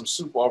I have some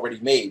soup already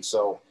made.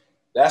 So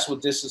that's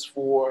what this is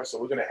for. So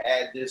we're gonna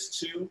add this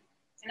too.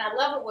 And I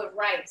love it with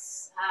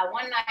rice.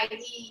 One night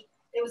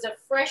it was a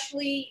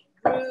freshly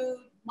brewed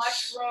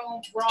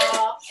mushroom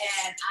broth,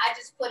 and I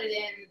just put it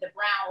in the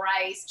brown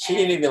rice. She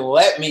didn't even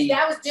let me.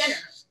 That was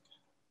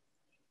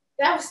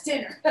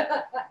dinner.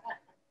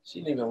 She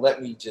didn't even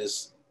let me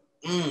just.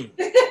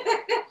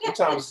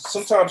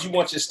 Sometimes you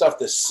want your stuff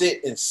to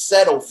sit and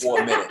settle for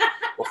a minute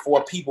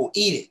before people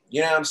eat it. You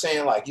know what I'm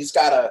saying? Like it's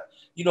gotta,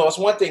 it's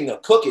one thing to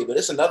cook it, but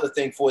it's another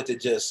thing for it to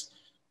just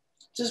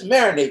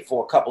marinate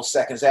for a couple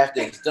seconds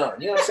after it's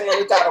done. You know what I'm saying?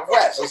 It gotta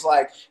rest.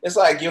 It's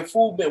like your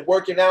food been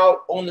working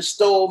out on the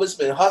stove. It's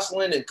been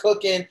hustling and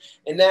cooking,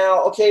 and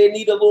now it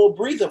need a little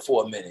breather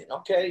for a minute.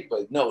 Okay,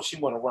 but no, she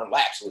want to run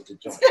laps with the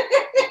joint.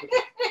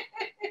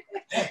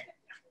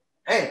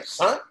 Damn,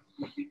 son.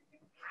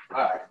 All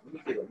right, let me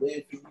get a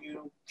lid for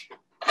you.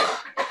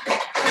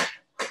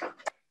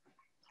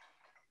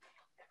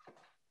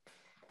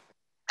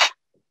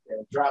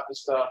 And drop the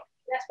stuff.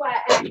 That's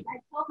why I told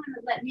him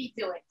to let me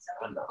do it, so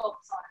I'm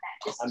focus on that.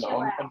 Just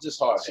chill out. I'm just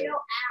hard. Chill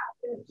out.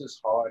 I'm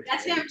just hard.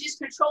 That's him just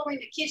controlling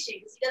the kitchen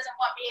because he doesn't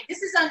want me.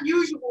 This is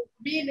unusual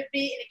for me to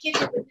be in the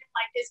kitchen with him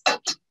like this.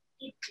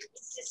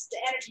 It's just the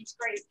energy's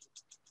crazy.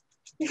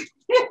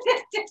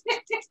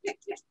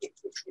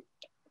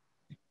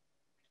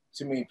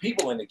 Too many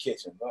people in the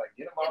kitchen. Like,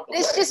 get them out the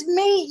It's way. just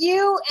me,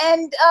 you,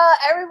 and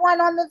everyone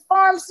on the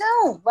farm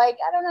Zoom. Like,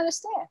 I don't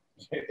understand.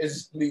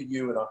 It's me,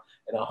 you, and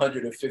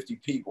 150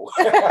 people.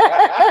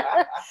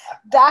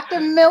 Dr.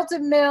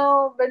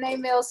 Renee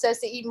Mills says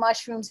to eat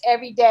mushrooms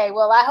every day.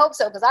 Well, I hope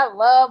so, because I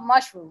love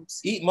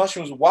mushrooms. Eat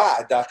mushrooms?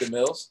 Why, Dr.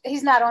 Mills?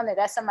 He's not on there.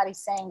 That's somebody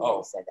saying that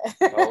he said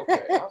that. Oh,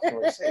 okay. I was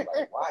going to say,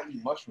 like, why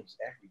eat mushrooms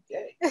every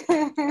day?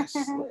 That's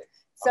slick.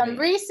 some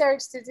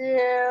research to do.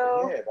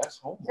 Yeah, that's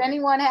homework. If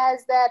anyone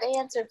has that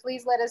answer,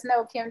 please let us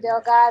know. Kim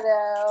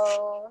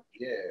Delgado.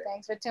 Yeah.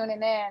 Thanks for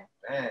tuning in.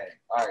 Dang.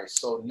 All right,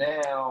 so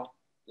now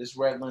this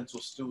red lentil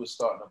stew is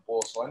starting to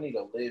boil. So I need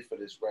a lid for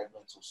this red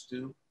lentil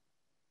stew.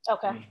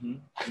 Okay.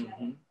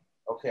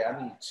 Okay,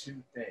 I need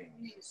two things.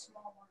 You need a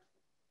small one.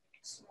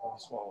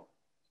 Small.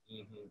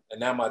 And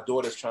now my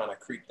daughter's trying to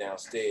creep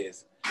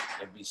downstairs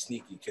and be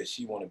sneaky because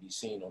she want to be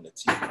seen on the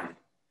TV. You know what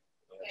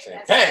I'm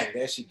saying? Bang!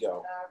 There she go.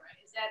 All right.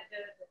 Is that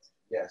good?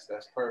 Yes,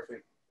 that's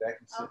perfect. That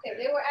can sit there.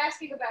 They were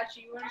asking about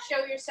you. You want to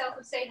show yourself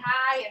and say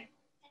hi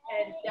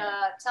and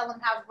tell them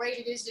how great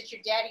it is that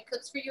your daddy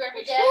cooks for you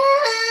every day?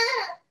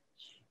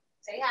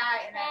 Say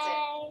hi and that's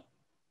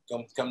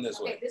it. Come this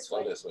way. Go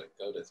this way.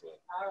 Go this way.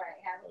 All right.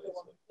 Have a good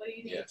one. What do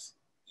you need? Yes.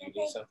 You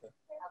need something?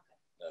 Okay.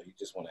 No, you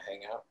just want to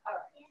hang out? All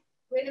right.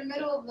 We're in the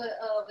middle of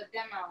a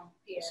demo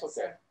here. It's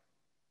okay.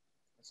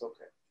 It's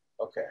okay.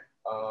 Okay.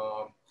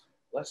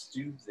 Let's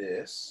do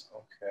this.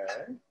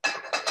 Okay.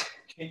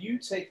 Can you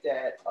take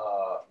that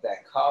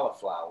that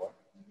cauliflower,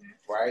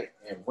 right,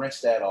 and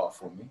rinse that off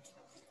for me?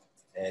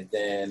 And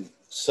then,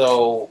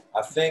 so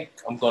I think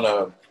I'm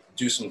gonna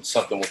do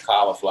something with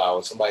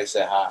cauliflower. Somebody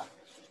said hi.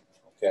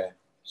 Okay.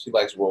 She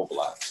likes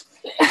Roblox.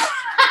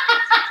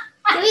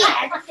 Do we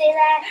have to say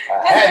that?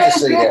 I had to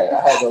say that.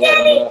 I had to let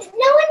them know.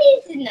 No one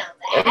needs to know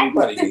that.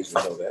 Everybody needs to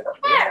know that. All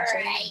right. You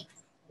know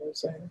what I'm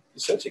saying? You're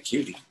such a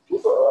cutie.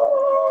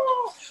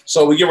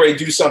 So we get ready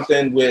to do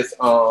something with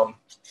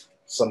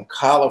some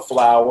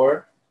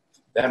cauliflower.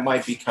 That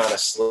might be kind of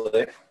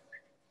slick.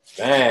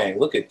 Bang!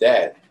 Look at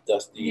that,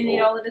 Dusty. You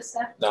need all of this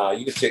stuff? Nah,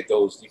 you can take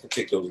those. You can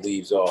take those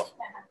leaves off.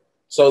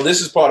 So this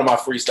is part of my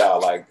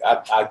freestyle. Like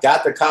I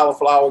got the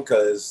cauliflower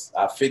because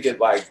I figured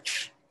like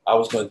I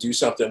was gonna do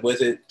something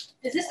with it.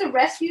 Is this the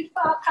rescued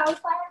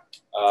cauliflower?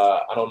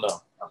 I don't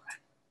know. Okay.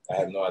 I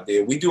have no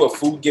idea. We do a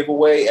food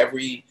giveaway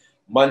every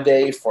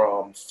Monday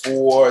from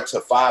 4 to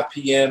 5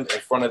 p.m.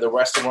 in front of the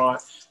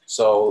restaurant.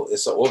 So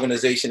it's an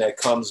organization that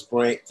comes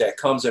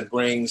and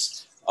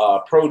brings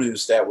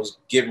produce that was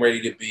getting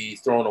ready to be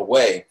thrown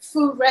away.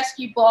 Food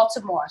Rescue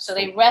Baltimore. So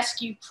they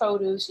rescue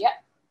produce.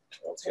 Yep.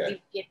 Okay. So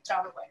they get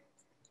thrown away.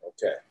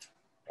 Okay.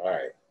 All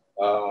right.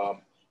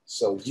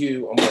 So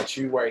I'm going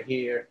to you right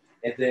here.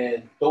 And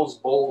then those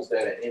bowls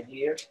that are in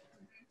here,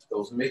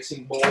 those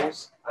mixing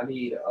bowls, I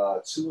need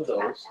 2 of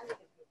those.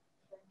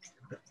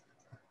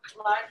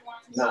 Large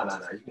ones? No.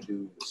 You can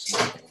do the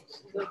small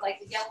ones. You look like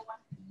the yellow one?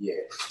 Yeah.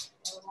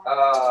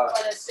 Or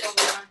the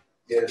silver one?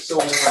 Yeah, the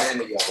silver one and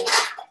the yellow one.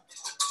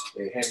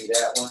 Okay, hand me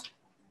that one.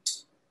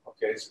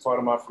 Okay, it's part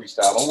of my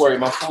freestyle. Don't worry,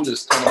 my food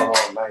is coming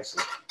along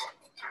nicely.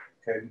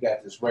 Okay, we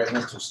got this red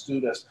lentil stew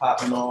that's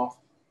popping off.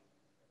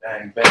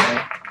 Bang,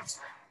 bang.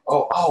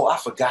 Oh, I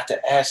forgot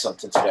to add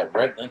something to that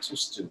red lentil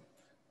stew.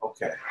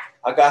 Okay,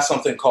 I got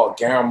something called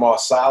garam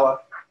masala.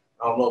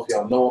 I don't know if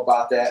y'all know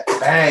about that.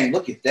 Bang,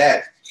 look at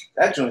that.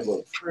 That joint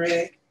looks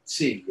pretty,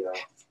 yo.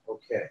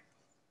 Okay.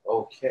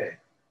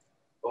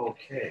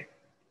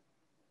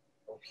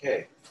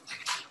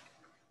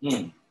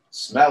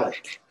 Smell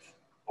it.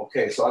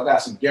 Okay, so I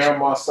got some garam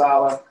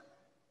masala.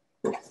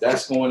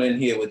 That's going in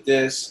here with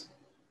this.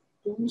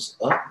 Who's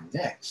up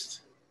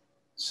next?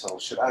 So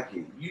should I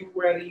get you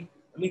ready?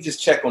 Let me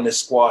just check on this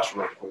squash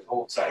real quick.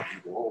 Hold tight,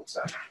 people. Hold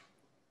tight.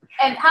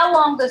 And how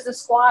long does the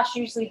squash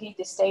usually need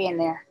to stay in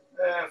there?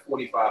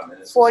 45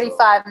 minutes.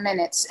 45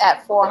 minutes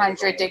at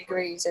 400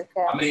 degrees.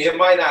 Okay. I mean, it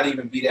might not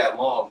even be that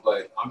long,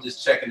 but I'm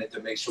just checking it to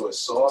make sure it's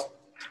soft.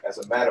 As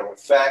a matter of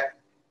fact,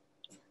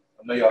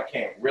 I know y'all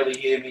can't really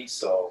hear me,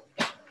 so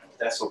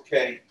that's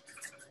okay.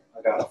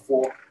 I got a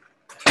fork.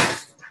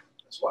 That's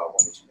why I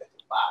wanted you at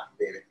the bottom,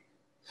 baby.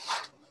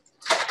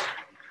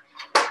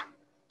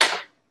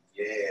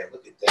 Yeah,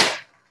 look at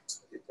that.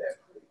 Look at that.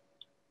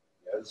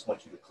 Yeah, I just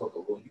want you to cook a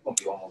little. You're going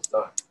to be almost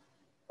done.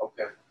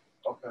 Okay.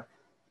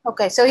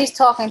 Okay, so he's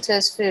talking to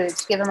his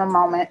foods. Give him a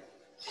moment.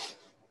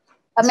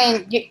 I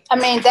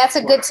mean, that's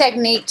a good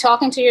technique,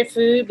 talking to your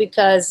food,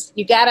 because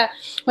you gotta,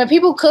 when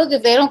people cook,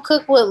 if they don't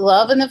cook with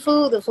love in the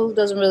food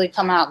doesn't really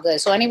come out good.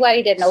 So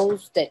anybody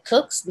that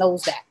cooks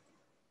knows that.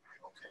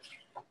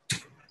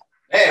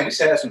 Man, we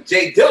should have some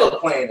Jay Dilla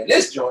playing in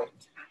this joint.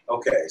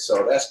 Okay,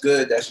 so that's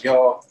good. That's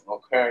y'all.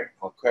 Okay.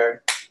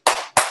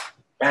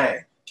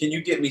 Bang. Can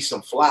you get me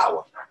some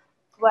flour?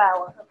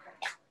 Flour. Okay.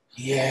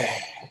 Yeah.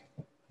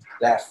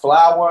 That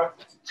flour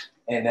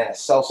and that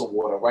salsa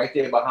water right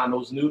there behind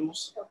those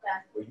noodles. Okay.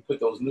 Where you put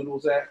those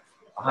noodles at.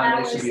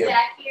 Flour is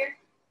back here?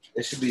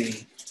 It should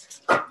be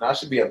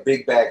a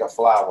big bag of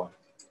flour.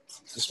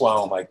 That's why I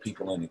don't like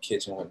people in the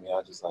kitchen with me.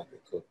 I just like to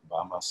cook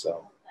by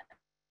myself.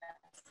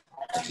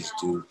 I just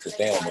do, because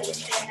they don't know what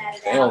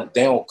they're doing.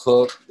 They don't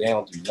cook. They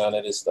don't do none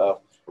of this stuff.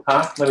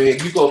 Huh?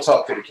 You go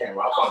talk to the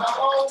camera.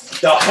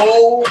 The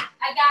whole.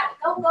 I got it.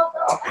 Go.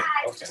 Okay.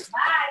 Bye. Okay.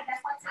 Bye.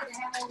 That's why I said to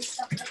have all this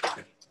stuff.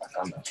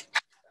 I know.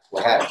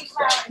 What happened?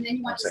 And then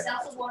you want the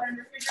salsa water in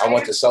the refrigerator? I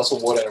want the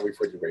salsa water in the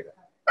refrigerator.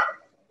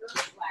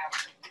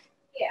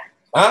 Yeah.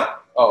 Huh?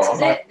 Oh,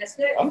 That's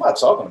good. I'm not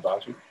talking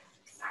about you.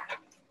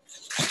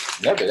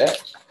 Never that.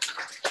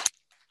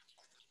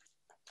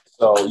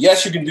 So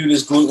yes, you can do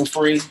this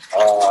gluten-free,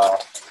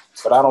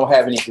 but I don't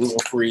have any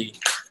gluten-free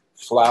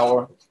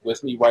flour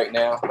with me right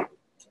now. I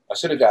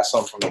should have got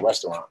some from the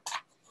restaurant,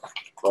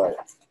 but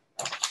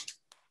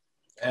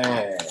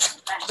man,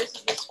 This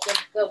is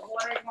the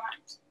water you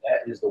want?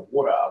 that is the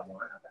water I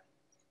want.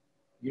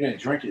 You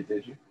didn't drink it,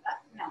 did you?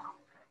 No.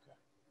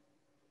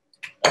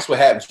 That's what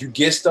happens. You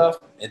get stuff,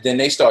 and then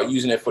they start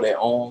using it for their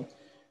own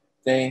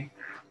thing.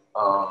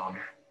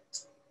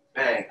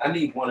 Man, I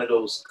need one of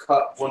those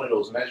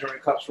measuring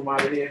cups from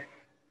out of here,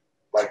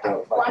 like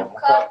a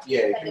cup.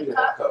 Yeah, like give me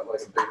one cup,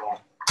 like a big one.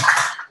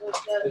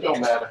 It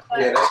don't matter.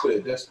 Yeah, that's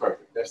good. That's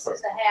perfect. That's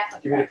perfect.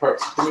 Give me the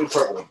purple. Give me the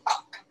purple one.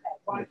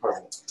 Give me the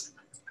purple one.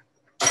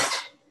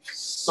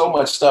 So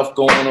much stuff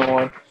going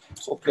on.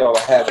 Hope y'all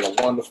are having a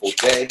wonderful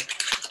day.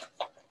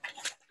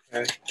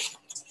 Okay,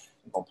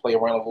 I'm gonna play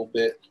around a little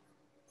bit.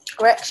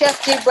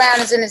 Chef D. Brown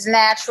is in his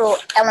natural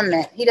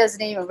element. He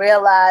doesn't even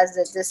realize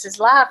that this is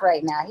live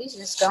right now. He's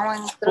just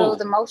going through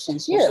the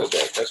motions. You said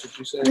that. That's what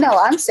you said? No,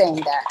 I'm saying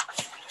that.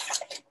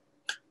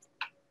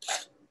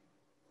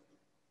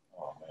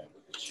 Oh, man,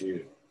 look at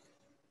you.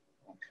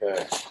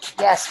 Okay.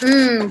 Yes,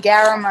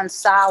 garam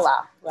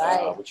masala,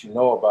 right? What you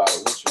know about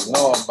it? What you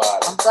know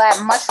about it? I'm glad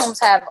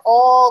mushrooms have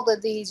all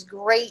of these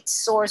great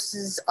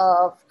sources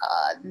of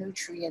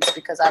nutrients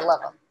because I love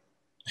them.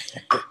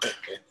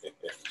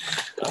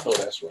 I know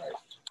that's right.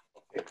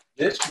 Okay.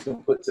 This you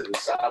can put to the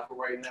side for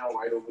right now,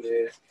 right over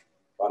there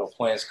by the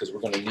plants, because we're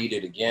going to need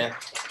it again.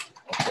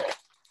 Okay.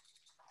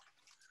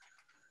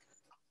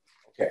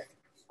 Okay.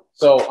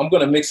 So I'm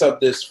going to mix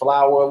up this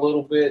flour a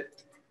little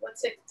bit. What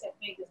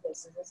technique is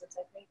this? Is this a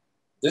technique?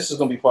 This is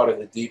going to be part of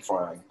the deep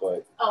frying,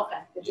 but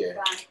okay. The deep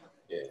frying.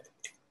 Yeah.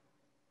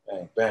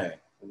 Bang, bang.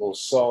 A little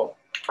salt.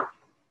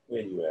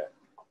 Where you at?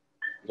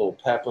 A little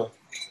pepper.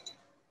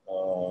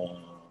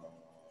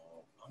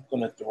 I'm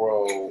going to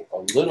throw a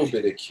little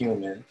bit of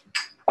cumin.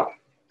 Okay.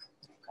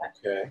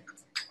 I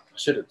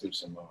should have threw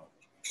some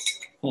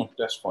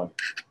that's funny.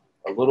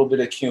 A little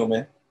bit of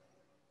cumin.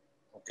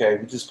 Okay,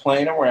 we're just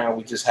playing around.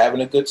 We're just having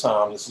a good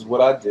time. This is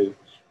what I do.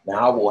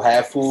 Now we'll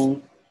have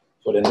food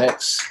for the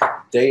next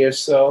day or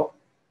so.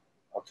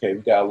 Okay,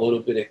 we got a little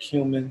bit of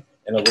cumin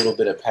and a little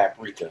bit of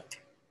paprika.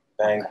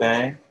 Bang,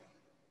 bang.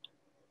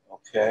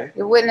 Okay.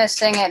 You're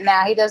witnessing it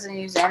now. He doesn't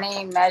use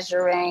any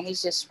measuring.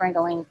 He's just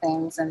sprinkling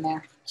things in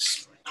there.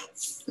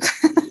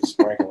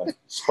 Sprinkling.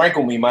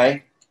 Sprinkle me,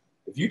 man.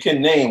 If you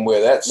can name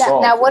where that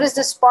song. Now, what is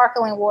this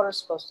sparkling water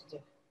supposed to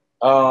do?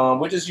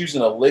 We're just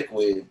using a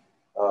liquid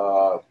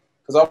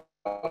because I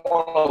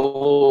want a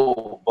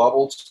little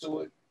bubble to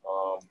it.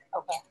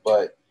 Okay.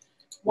 But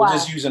we're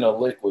just using a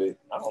liquid.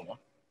 I don't know.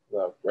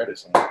 I've read it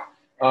somewhere.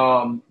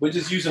 We're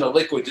just using a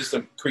liquid just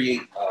to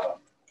create a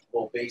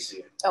little base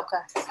here. Okay.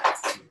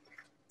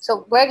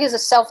 So Greg is a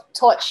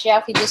self-taught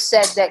chef. He just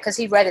said that because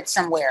he read it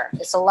somewhere.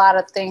 It's a lot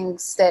of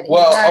things that he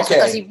learns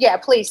because he. Yeah,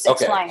 please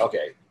explain.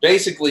 Okay.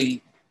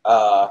 Basically,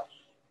 I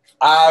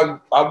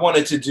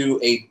wanted to do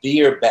a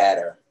beer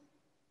batter,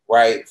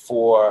 right,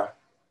 for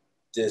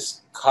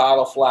this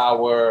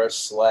cauliflower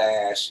 /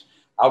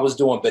 I was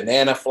doing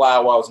banana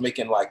flour. I was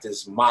making like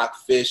this mock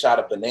fish out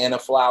of banana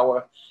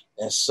flour.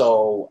 And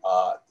so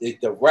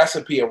the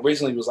recipe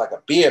originally was like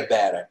a beer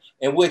batter,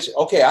 in which,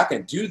 okay, I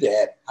can do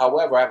that.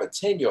 However, I have a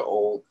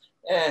 10-year-old,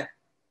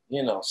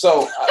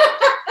 so I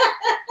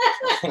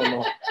don't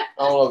know.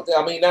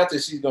 I mean, not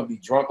that she's going to be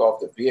drunk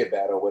off the beer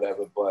batter or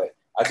whatever, but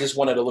I just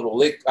wanted a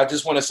little I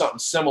just wanted something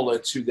similar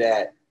to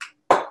that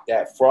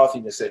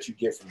frothiness that you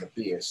get from the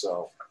beer.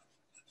 So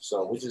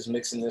we're just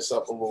mixing this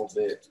up a little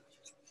bit.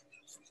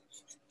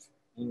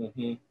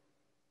 Mm-hmm.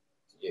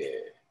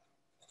 Yeah.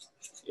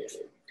 Yeah,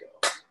 there we go.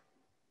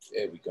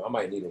 There we go. I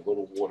might need a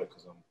little water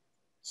because it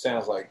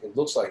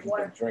looks like you've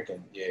been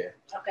drinking. Yeah.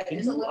 Okay,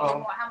 just a little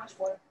more. How much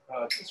water?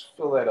 Just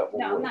fill that up.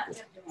 No, I'm not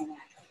just doing that.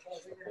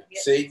 Okay.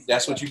 See,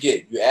 that's what you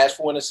get. You ask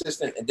for an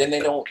assistant, and then they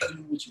don't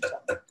do what you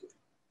tell them to do.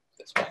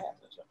 That's what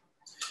happens.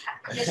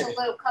 Just a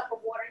little cup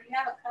of water. You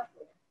have a cup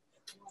of it.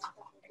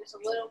 Just a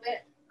little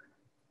bit.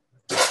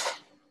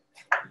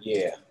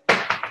 Yeah.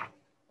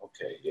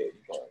 Okay. Yeah.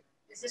 You go.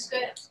 Is this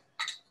good?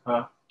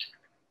 Huh?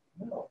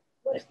 No.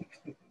 Okay.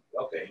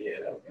 Yeah.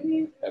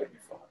 That'll be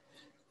fine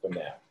for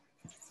now.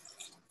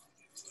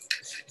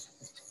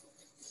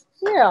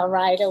 You're all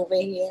right over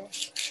here.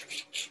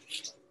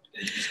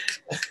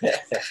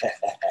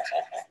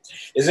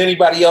 Is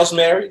anybody else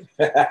married?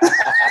 Let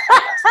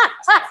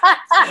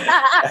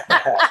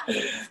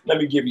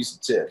me give you some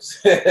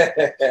tips.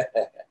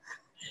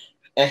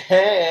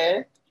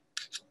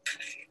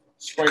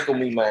 Sprinkle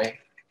me, man.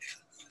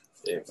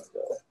 There we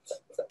go.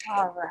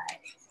 All right.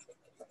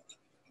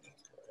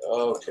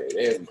 Okay,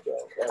 there we go.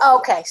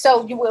 Okay,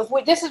 so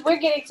we're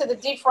getting to the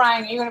deep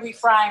frying. You're going to be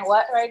frying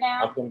what right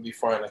now? I'm going to be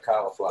frying the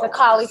cauliflower. The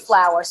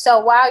cauliflower. So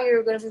while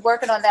you're going to be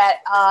working on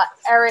that,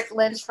 Eric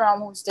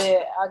Lindstrom, who's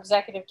the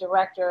executive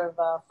director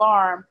of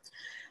Farm,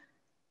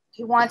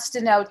 he wants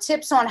to know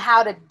tips on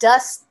how to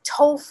dust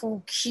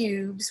tofu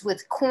cubes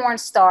with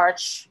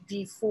cornstarch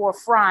before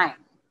frying.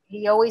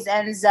 he always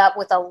ends up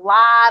with a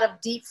lot of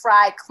deep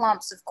fried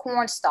clumps of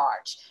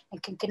cornstarch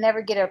and can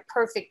never get a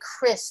perfect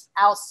crisp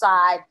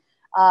outside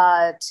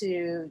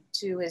to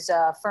his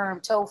firm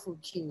tofu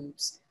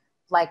cubes,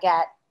 like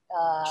at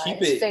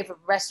his favorite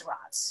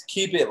restaurants.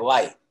 Keep it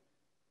light.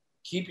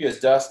 Keep your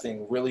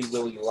dusting really,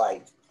 really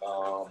light.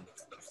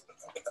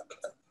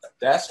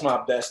 That's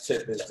my best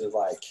tip, is to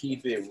like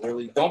keep it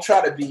really. Don't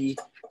try to be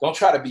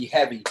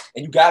heavy,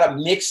 and you gotta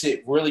mix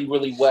it really,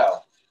 really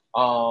well.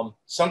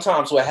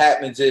 Sometimes what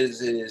happens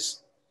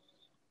is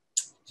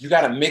you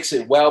gotta mix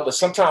it well, but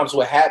sometimes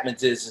what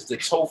happens is the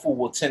tofu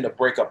will tend to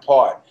break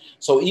apart.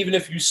 So even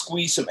if you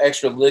squeeze some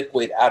extra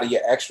liquid out of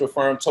your extra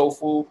firm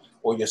tofu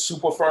or your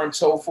super firm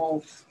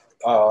tofu,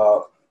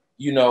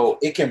 you know,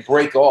 it can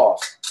break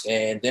off,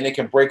 and then it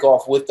can break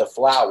off with the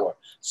flour.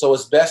 So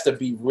it's best to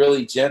be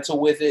really gentle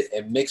with it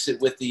and mix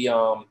it with the,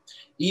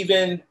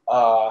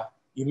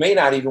 you may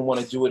not even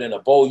want to do it in a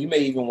bowl. You may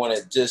even want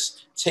to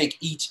just take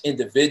each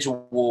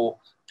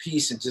individual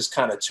piece and just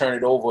kind of turn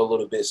it over a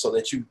little bit so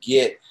that you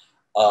get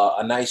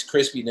a nice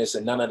crispiness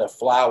and none of the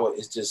flour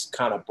is just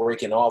kind of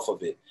breaking off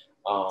of it.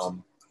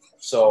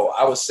 So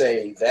I would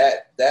say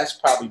that's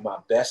probably my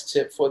best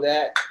tip for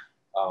that.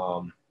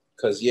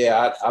 Because,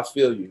 yeah, I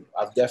feel you.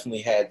 I've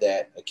definitely had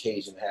that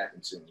occasion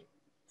happen to me.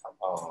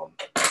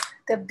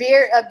 The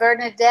beer,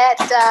 Bernadette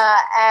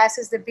asks,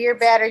 is the beer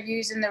batter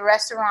used in the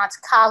restaurant's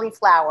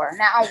cauliflower?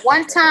 Now,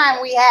 one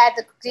time we had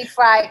the deep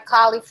fried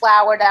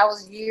cauliflower. That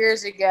was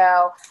years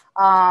ago.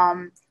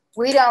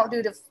 We don't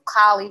do the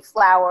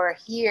cauliflower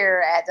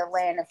here at the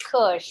Land of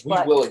Kush. We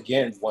will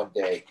again one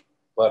day.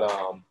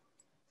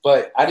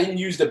 But I didn't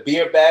use the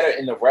beer batter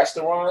in the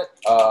restaurant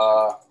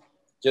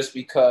just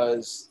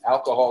because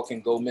alcohol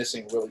can go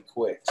missing really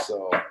quick.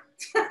 So,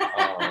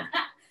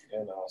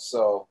 you know,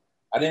 so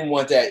I didn't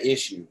want that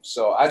issue.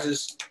 So I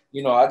just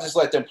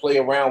let them play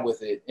around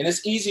with it. And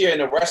it's easier in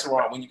a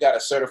restaurant when you got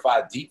a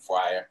certified deep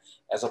fryer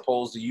as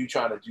opposed to you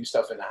trying to do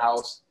stuff in the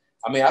house.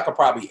 I mean, I could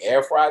probably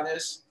air fry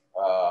this,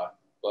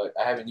 but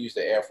I haven't used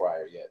the air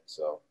fryer yet.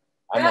 So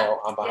I know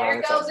I'm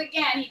behind. There goes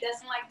again. He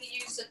doesn't like to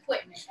use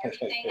equipment.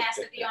 Everything has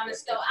to be on the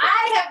stove.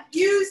 I have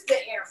used the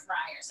air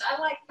fryer, so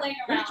I like playing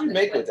around. What did you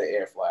make with the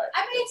air fryer?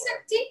 I made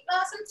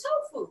some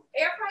tofu,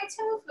 air fried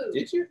tofu.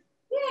 Did you?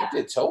 Yeah.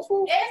 You did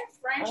tofu? And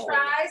French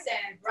fries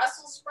and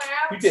Brussels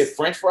sprouts. You did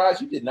French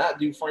fries? You did not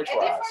do French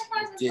fries.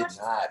 You did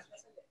not.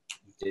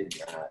 You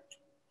did not.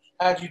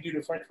 How'd you do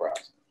the French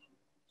fries?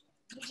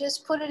 You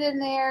just put it in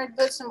there,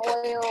 put some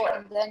oil,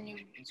 and then you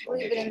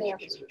leave it in there.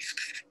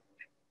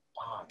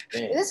 Oh,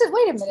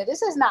 wait a minute.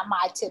 This is not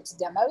my tips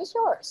demo. It's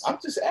yours. I'm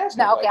just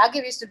asking. No, okay, I'll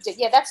give you some tips.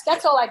 Yeah,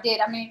 that's all I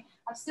did. I mean,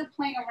 I'm still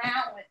playing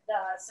around with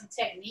some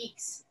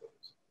techniques.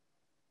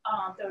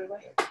 Throw it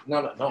away.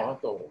 No, I'm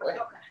throwing it away.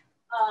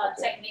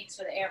 Okay. Techniques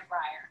for the air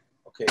fryer.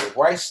 Okay,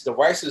 the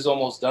rice is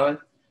almost done.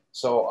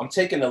 So I'm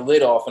taking the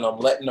lid off and I'm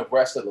letting the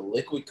rest of the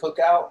liquid cook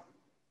out.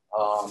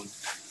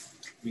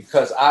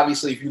 Because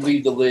obviously if you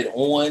leave the lid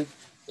on,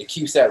 it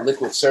keeps that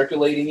liquid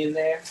circulating in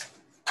there.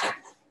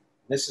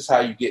 This is how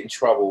you get in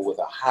trouble with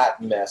a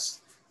hot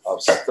mess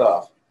of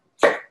stuff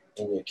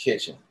in your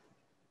kitchen.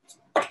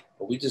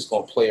 But we just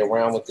gonna play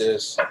around with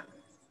this.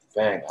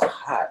 Bang, a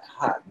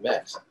hot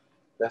mess.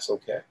 That's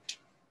okay.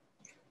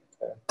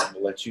 I'm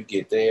gonna let you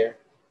get there.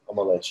 I'm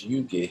gonna let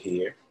you get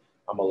here.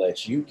 I'm gonna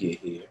let you get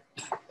here.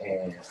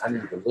 And I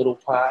need a little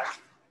pot.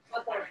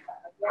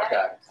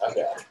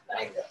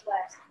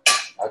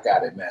 I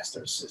got it,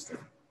 Master Assistant.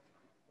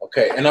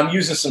 Okay, and I'm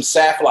using some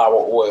safflower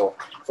oil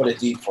for the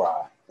deep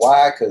fry.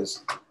 Why?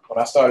 Because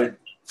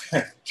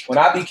when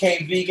I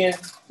became vegan,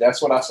 that's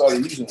what I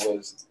started using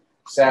was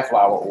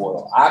safflower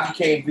oil. I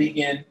became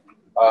vegan,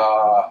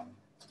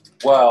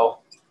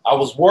 well, I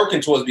was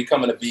working towards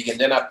becoming a vegan.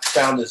 Then I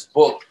found this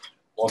book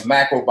on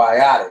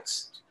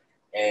macrobiotics,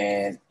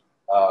 and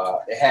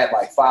it had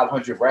like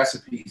 500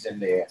 recipes in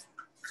there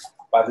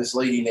by this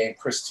lady named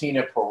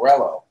Christina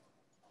Perello.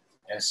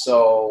 And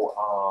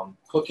so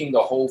cooking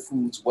the whole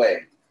foods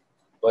way.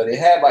 But it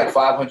had like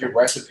 500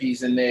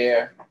 recipes in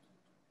there,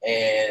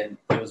 and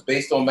it was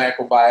based on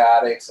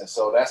macrobiotics. And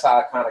so that's how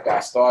I kind of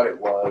got started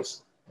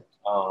was,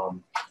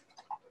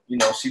 you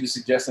know, she was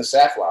suggesting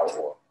safflower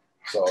oil.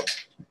 So,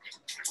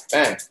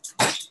 bang.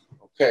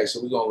 Okay,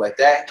 so we're going to let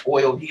that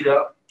oil heat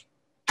up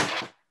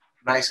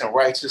nice and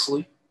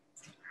righteously.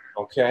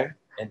 Okay,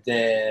 and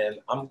then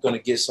I'm going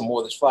to get some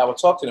more of this flour.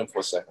 Talk to them for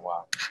a second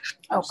while.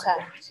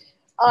 Okay.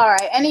 All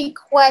right. Any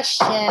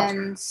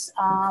questions?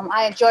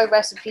 I enjoy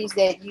recipes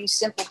that use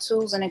simple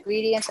tools and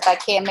ingredients. If I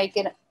can't make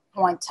it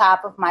on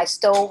top of my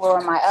stove or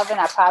in my oven,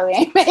 I probably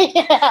ain't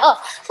making it out.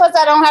 Plus,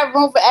 I don't have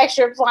room for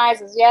extra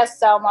appliances. Yes,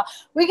 Selma.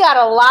 We got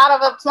a lot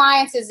of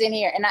appliances in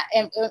here,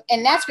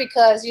 and that's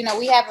because, you know,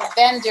 we have a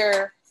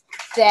vendor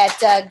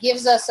that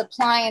gives us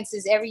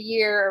appliances every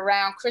year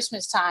around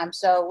Christmas time.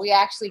 So we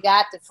actually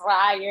got the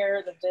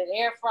fryer, the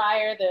air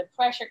fryer, the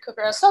pressure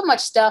cooker, so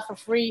much stuff for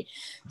free.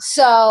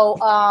 So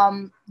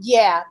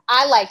yeah,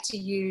 I like to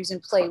use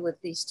and play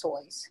with these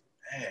toys.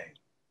 Hey.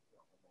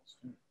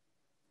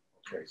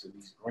 Okay, so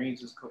these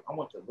greens is cooked. I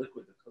want the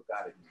liquid to cook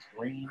out of these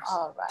greens.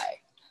 All right.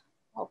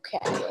 Okay.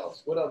 What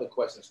else? What other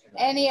questions can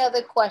I Any answer?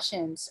 other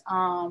questions?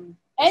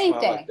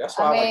 Anything. That's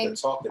why I like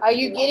to talk to are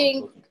you people while I'm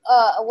getting cooking.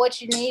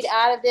 what you need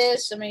out of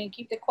this? I mean,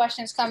 keep the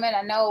questions coming.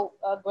 I know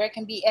Greg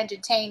can be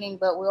entertaining,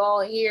 but we're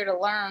all here to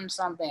learn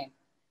something.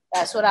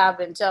 That's what I've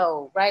been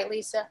told, right,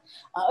 Lisa?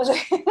 Dang, look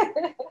at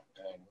that.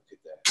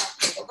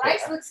 The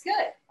rice looks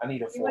good. I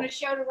need a fork. You want to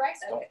show the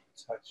rice? Don't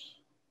touch.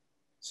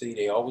 See,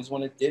 they always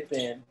want to dip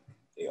in.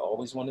 They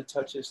always want to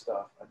touch your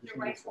stuff. I just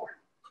need a fork.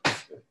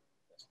 That's good.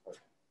 That's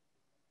perfect.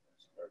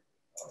 That's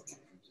perfect.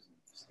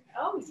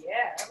 Oh,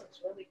 yeah, that looks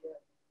really good.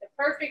 The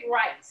perfect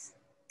rice.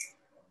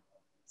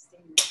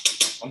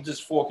 I'm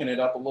just forking it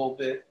up a little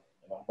bit,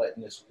 and I'm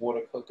letting this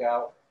water cook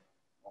out.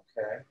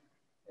 Okay.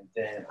 And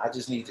then I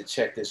just need to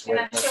check this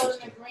red. Can I show them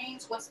the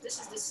greens?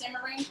 This is the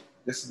simmering?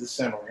 This is the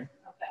simmering.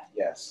 Okay.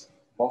 Yes.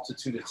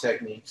 Multitude of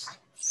techniques.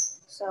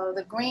 So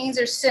the greens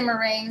are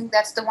simmering.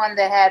 That's the one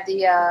that had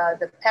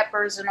the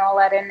peppers and all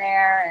that in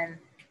there, and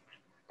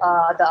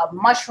the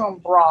mushroom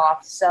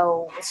broth.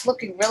 So it's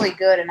looking really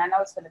good, and I know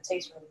it's going to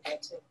taste really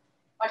good too.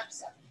 Watch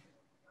yourself.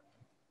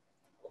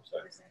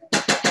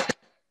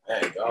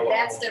 Hey,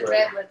 that's the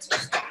red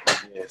lentils.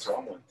 Yeah, so I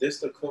want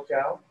this to cook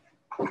out.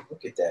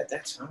 Look at that.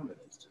 That timing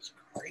is just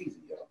crazy,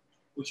 yo.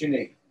 What you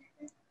need?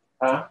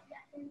 Huh?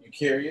 You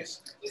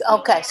curious?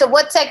 Okay. So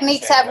what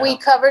techniques have we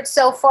covered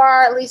so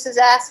far? Lisa's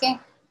asking.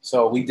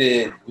 So we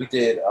did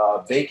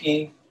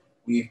baking.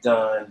 We've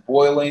done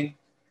boiling.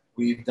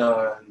 We've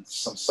done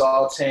some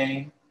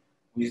sauteing.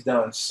 We've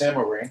done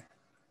simmering.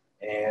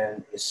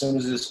 And as soon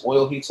as this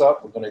oil heats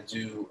up, we're going to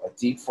do a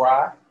deep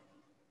fry.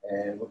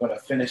 And we're going to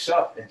finish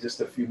up in just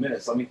a few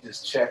minutes. Let me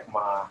just check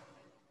my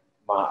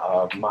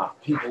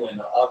people in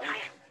the oven.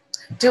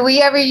 Do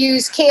we ever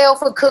use kale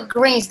for cooked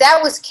greens?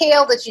 That was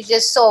kale that you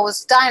just saw. It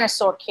was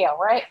dinosaur kale,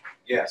 right?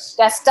 Yes.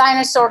 That's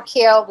dinosaur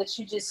kale that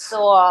you just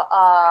saw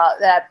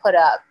that I put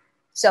up.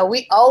 So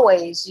we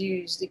always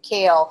use the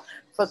kale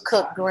for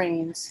cooked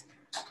greens.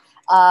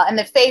 And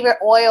the favorite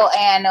oil,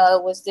 Anna,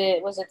 was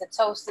it the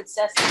toasted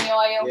sesame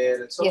oil? Yeah,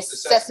 the toasted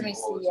sesame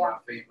oil is my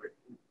favorite.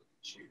 Ooh, look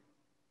at you.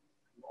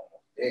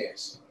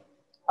 Yes.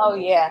 Oh,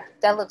 yeah.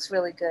 That looks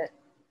really good.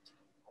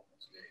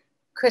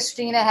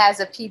 Christina has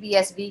a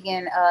PBS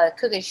vegan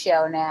cooking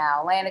show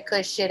now. Atlanta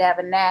Kush should have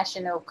a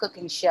national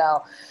cooking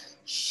show.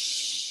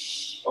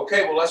 Shh.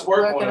 Okay, well, let's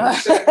work on it.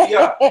 Set me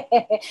up.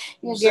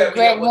 You give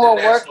Greg more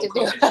work to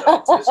do.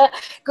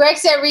 Greg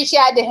said reach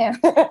out to him.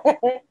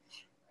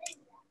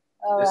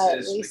 All right,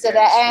 Lisa,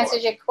 that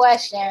answers your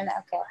question. Okay.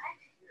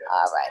 Yeah.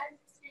 All right.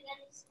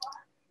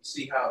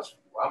 See how it's,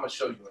 I'm going to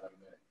show you in a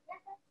minute.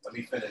 Let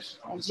me finish.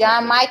 And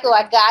John Michael,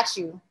 I got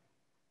you.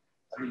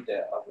 I need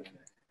that oven there.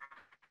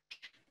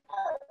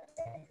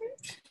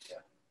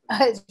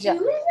 Yeah,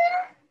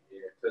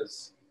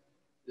 because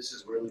this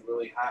is really,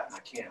 really hot and I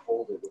can't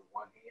hold it with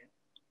one hand.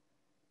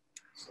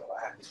 So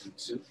I have to do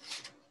two.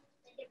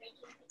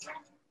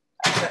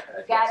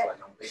 You got it?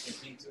 Like I'm baking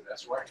pizza.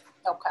 That's right.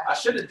 Okay. I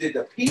should have did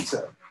the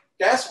pizza.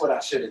 That's what I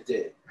should have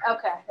did.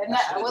 Okay.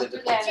 We'll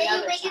do that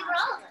another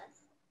time.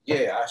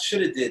 Yeah, I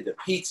should have did the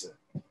pizza.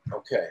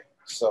 Okay.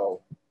 So,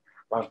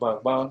 bang, bang,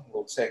 bang.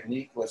 Little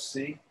technique. Let's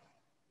see.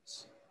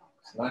 It's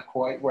not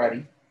quite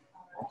ready.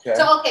 Okay.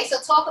 So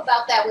talk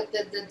about that with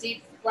the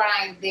deep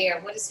frying there.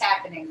 What is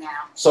happening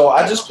now? So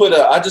I just put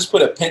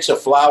a pinch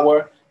of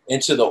flour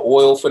into the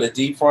oil for the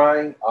deep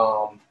frying.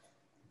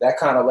 That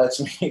kind of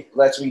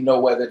lets me know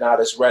whether or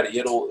not it's ready.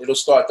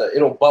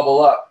 It'll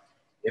bubble up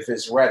if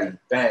it's ready.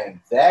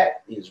 Bang,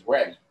 that is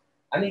ready.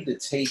 I need to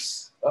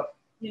taste.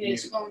 You need a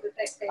spoon to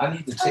taste. I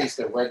need to taste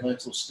the red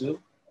lentil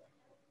stew.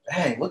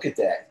 Bang, look at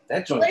that.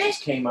 That joint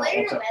just came out.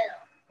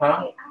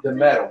 Huh? The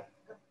metal.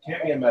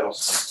 Give me a metal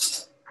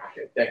spoon.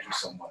 Okay, thank you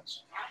so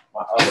much.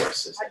 My other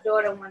assistant. My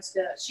daughter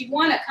she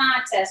won a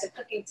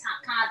cooking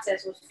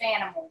contest with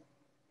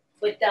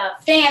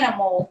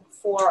Fanimal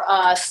for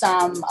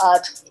some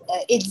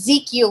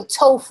Ezekiel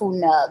tofu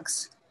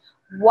nugs.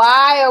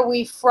 Why are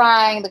we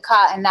frying the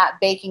cod and not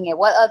baking it?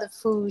 What other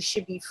foods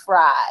should be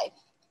fried?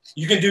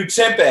 You can do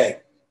tempeh.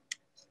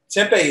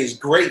 Tempeh is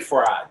great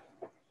fried.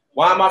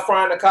 Why am I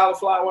frying the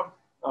cauliflower?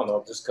 I don't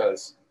know, just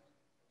because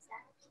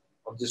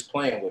I'm just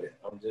playing with it.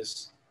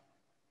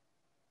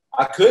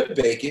 I could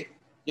bake it.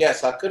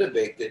 Yes, I could have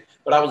baked it,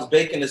 but I was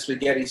baking the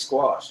spaghetti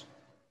squash.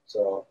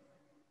 So.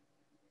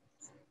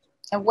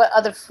 And what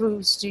other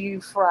foods do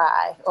you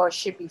fry or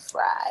should be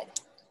fried?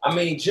 I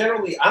mean,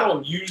 generally, I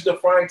don't use the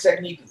frying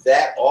technique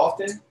that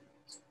often.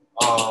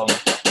 I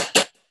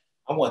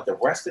want the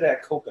rest of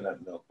that coconut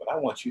milk, but I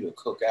want you to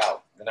cook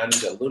out. And I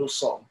need a little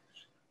salt.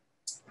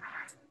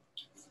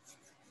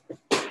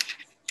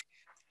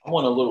 I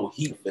want a little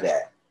heat for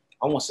that.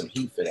 I want some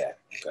heat for that.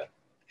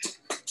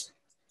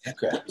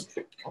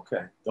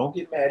 Okay. Don't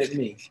get mad at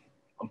me.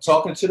 I'm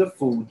talking to the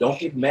food. Don't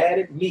get mad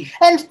at me.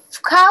 And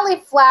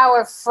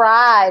cauliflower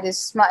fried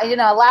is,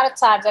 a lot of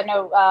times I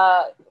know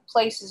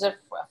places are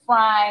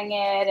frying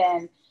it,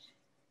 and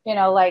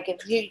like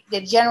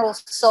the General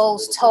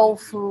Tso's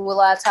tofu, a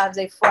lot of times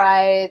they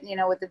fry it,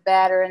 with the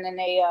batter, and then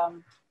they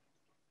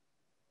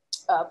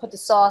put the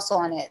sauce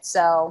on it.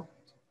 So.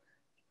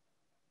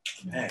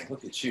 Man,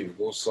 look at you,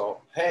 little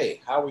salt.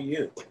 Hey, how are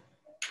you?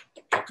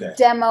 Okay.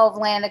 Demo of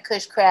Land of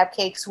Kush crab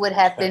cakes would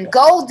have been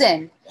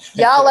golden.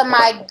 Y'all are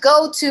my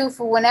go-to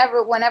for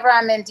whenever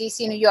I'm in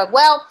DC, New York.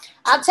 Well,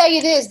 I'll tell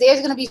you this: there's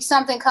going to be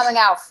something coming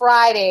out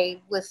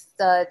Friday with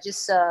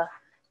just a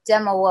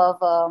demo of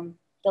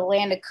the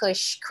Land of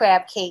Kush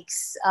crab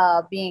cakes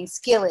being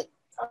skillet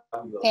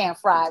pan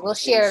fried. We'll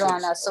share it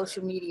on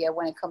social media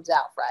when it comes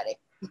out Friday.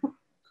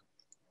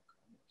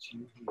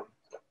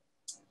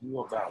 You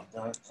about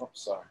done? I'm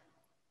sorry.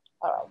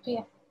 All right,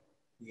 Pia.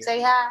 Yeah.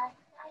 Say hi.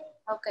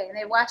 Okay, and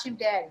they're watching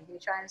Daddy. They're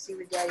trying to see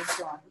what Daddy's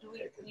doing. Do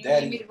you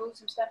need me to move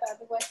some stuff out of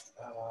the way?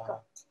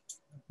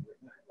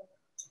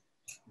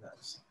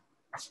 Nice.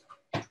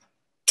 I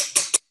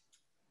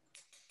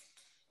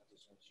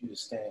just want you to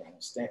stand.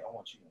 I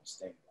want you to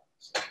stand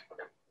by.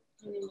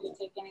 You need me to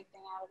take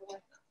anything out of the way?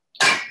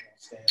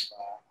 Stand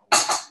by. I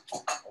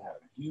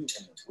want you in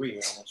the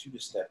rear. I want you to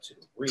step to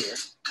the rear.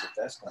 If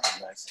that's going to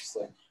be nice and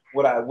slick.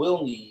 What I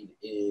will need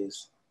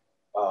is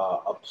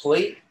a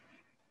plate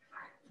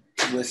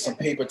with some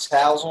paper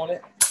towels on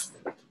it.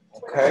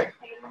 Okay.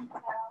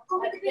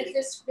 Is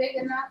this big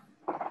enough?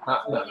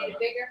 No. Need it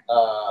bigger?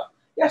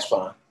 That's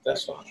fine.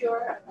 That's fine.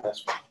 Sure.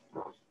 That's fine.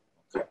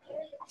 Okay.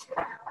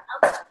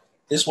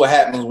 This is what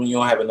happens when you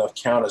don't have enough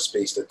counter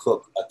space to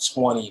cook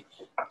 20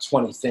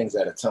 things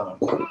at a time.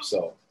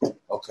 So,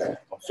 okay,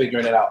 I'm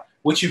figuring it out.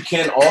 What you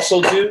can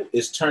also do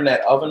is turn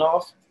that oven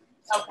off.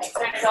 Okay,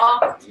 turn it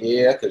off.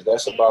 Yeah, because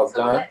that's about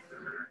done.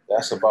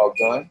 That's about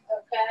done.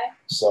 Okay.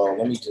 So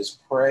let me just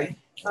pray.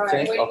 All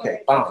right.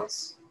 Okay, fine.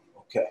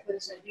 Okay.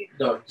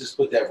 No, just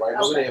put that right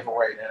over there for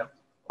right now.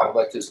 I'll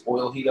let this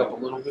oil heat up a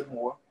little bit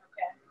more.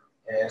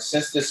 Okay. And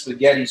since this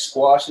spaghetti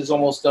squash is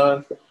almost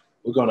done,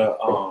 we're gonna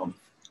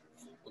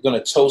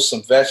toast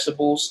some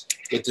vegetables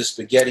with the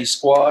spaghetti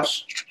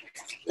squash.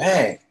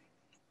 Bang!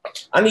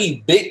 I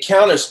need big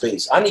counter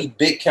space.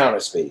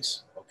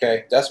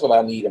 Okay, that's what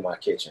I need in my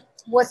kitchen.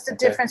 What's the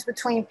difference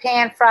between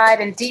pan fried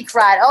and deep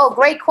fried? Oh,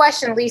 great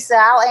question, Lisa.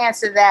 I'll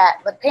answer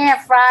that. The pan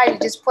fried, you're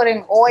just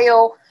putting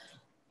oil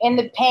in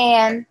the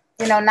pan,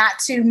 not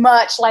too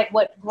much like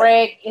what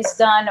Greg has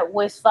done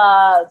with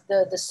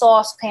the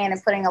saucepan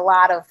and putting a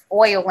lot of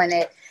oil in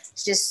it.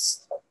 It's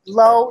just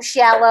low,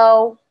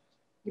 shallow.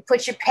 You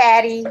put your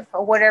patty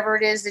or whatever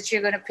it is that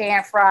you're going to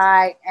pan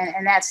fry,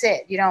 and that's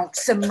it. You don't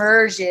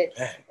submerge it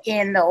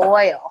in the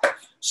oil.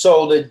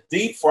 So the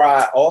deep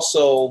fry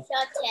also...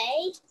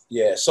 Saute?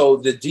 Yeah, so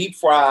the deep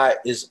fry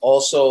is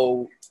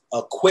also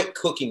a quick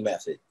cooking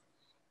method,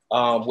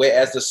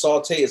 whereas the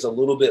saute is a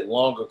little bit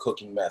longer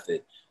cooking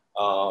method.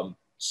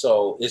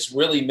 So it's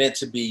really meant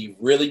to be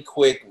really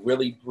quick,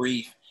 really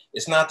brief.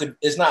 It's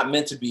not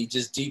meant to be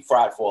just deep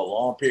fried for a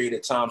long period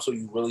of time so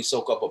you really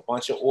soak up a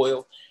bunch of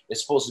oil.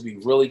 It's supposed to be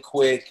really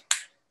quick,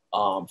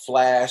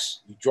 flash,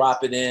 you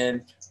drop it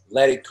in,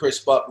 let it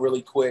crisp up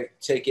really quick,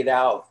 take it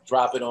out,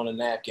 drop it on a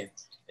napkin,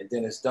 and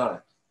then it's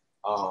done.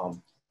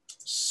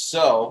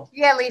 So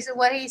yeah, Lisa,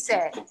 what he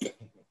said.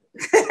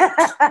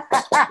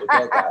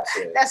 That guy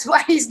said. That's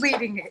why he's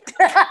leading it.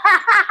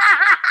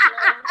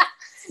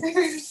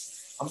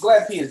 I'm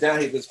glad P is down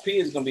here because P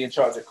is going to be in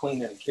charge of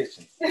cleaning the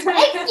kitchen.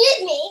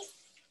 Excuse me.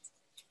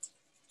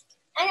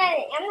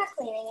 I'm not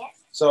cleaning it.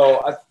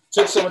 So I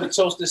took some of the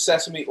toasted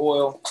sesame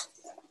oil.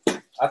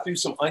 I threw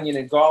some onion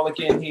and garlic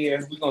in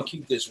here. We're going to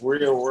keep this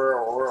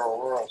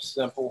real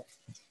simple.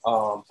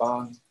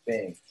 Bang,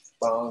 bang,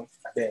 bang,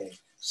 bang.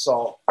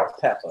 Salt,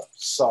 pepper,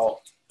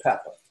 salt,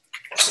 pepper.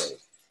 Okay,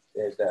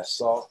 there's that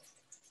salt.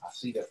 I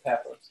see the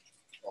pepper.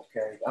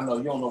 Okay, I know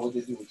you don't know what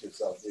to do with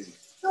yourself, do you?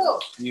 Who?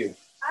 You.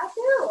 I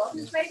do. I'm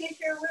just making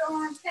sure we're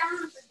on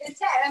time for this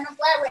chat. And I'm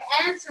glad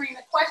we're answering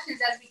the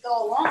questions as we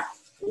go along.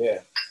 Yeah.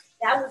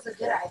 That was a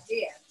good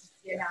idea.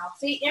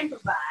 See,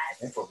 improvise.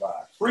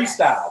 Improvise.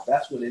 Freestyle.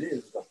 That's what it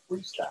is. It's a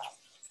freestyle.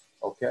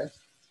 Okay.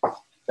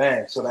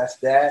 Bang. So that's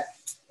that.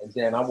 And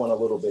then I want a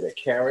little bit of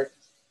carrot.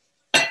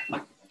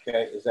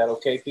 Okay. Is that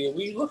okay, Peter?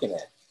 What are you looking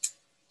at?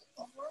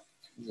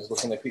 You're just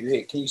looking at Peter.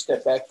 Hey, can you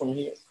step back from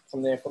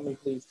there for me,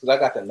 please? Because I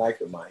got the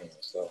knife in my hand.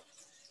 So,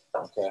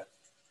 okay.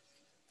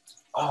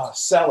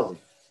 Celery.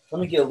 Let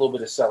me get a little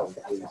bit of celery,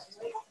 please.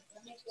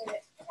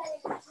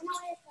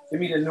 Give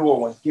me the newer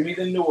one. Give me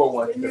the newer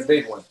one, the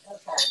big one.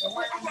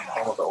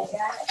 I want the old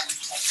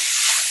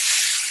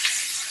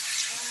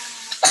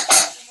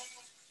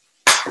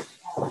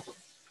one.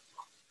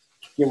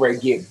 Get ready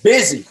to get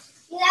busy.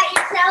 You got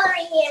your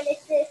celery here,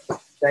 Mrs.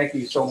 Thank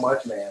you so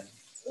much, man.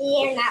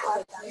 You're not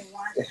welcome.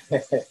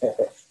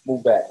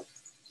 Move back.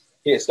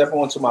 Here, step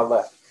on to my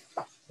left.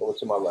 Over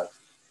to my left.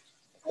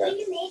 Okay. What do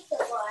you make it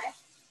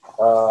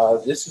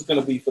for? This is going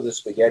to be for the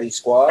spaghetti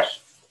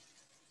squash.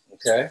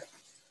 Okay.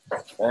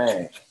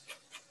 Bang.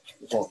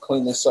 We're going to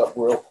clean this up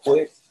real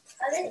quick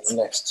in the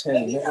next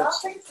 10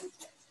 minutes.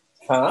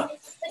 Huh?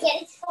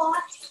 Spaghetti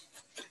squash.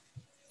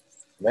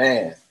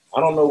 Man, I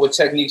don't know what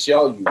techniques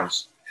y'all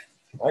use.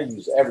 I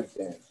use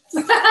everything.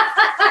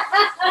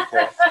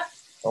 Okay.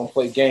 Don't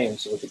play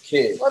games with the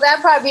kids. Well,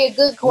 that'd probably be a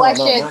good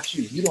question. No, not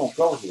you. You don't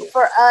go here.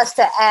 For us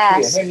to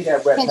ask. Here, hand me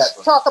that red Can pepper.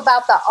 you talk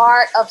about the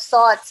art of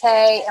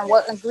saute and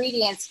what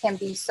ingredients can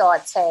be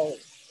sauteed?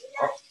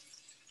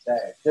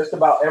 Just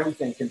about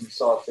everything can be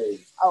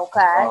sauteed.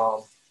 Okay.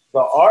 The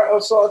art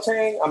of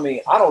sauteing, I mean,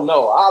 I don't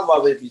know. I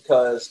love it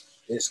because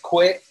it's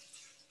quick.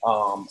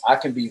 I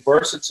can be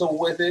versatile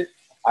with it.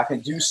 I can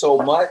do so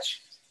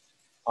much.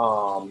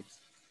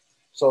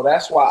 So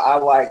that's why I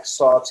like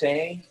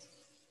sauteing.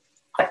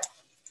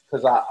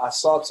 Because I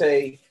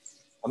saute,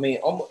 I mean,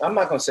 I'm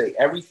not going to say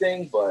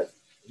everything, but,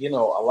 you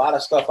know, a lot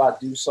of stuff I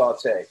do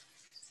saute.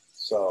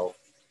 So,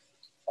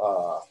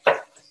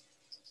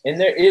 and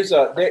there is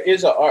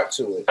a art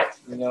to it,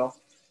 you know.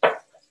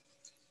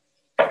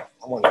 I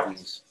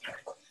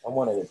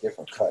wanted a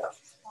different cut.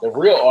 The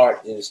real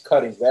art is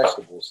cutting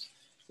vegetables.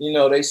 You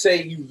know, they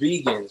say we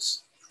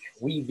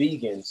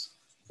vegans,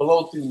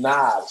 blow through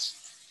knives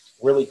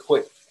really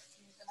quick.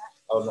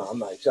 Oh, no, I'm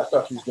not. I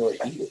thought you was going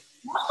to eat it.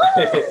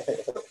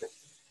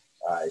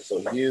 All right, so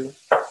you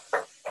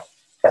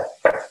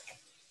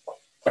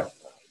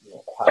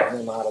pop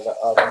them out of the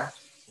oven.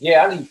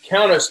 Yeah, I need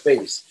counter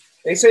space.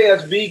 They say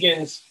us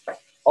vegans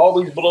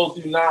always blow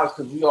through knives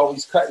because we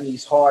always cutting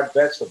these hard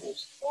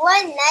vegetables.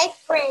 What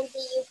knife brand do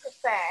you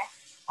prefer?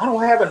 I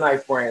don't have a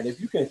knife brand. If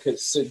you can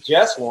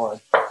suggest one,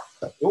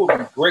 it would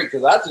be great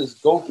because I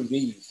just go through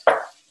these.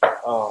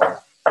 I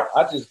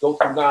just go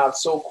through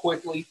knives so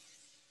quickly.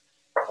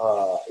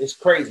 It's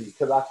crazy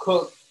because I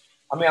cook.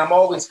 I mean, I'm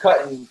always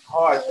cutting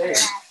hard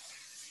things.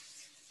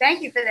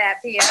 Thank you for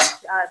that, Pia.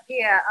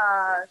 Pia,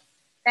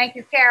 thank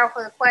you, Carol,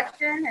 for the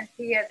question. And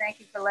Pia, thank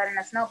you for letting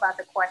us know about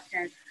the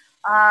question.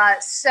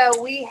 So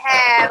we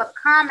have a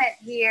comment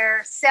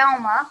here.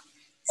 Selma.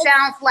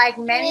 Sounds like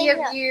many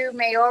of you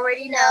may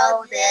already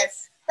know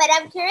this. But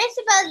I'm curious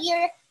about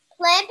your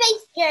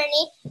plant-based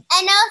journey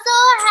and also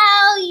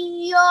how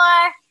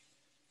your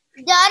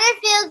daughter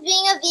feels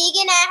being a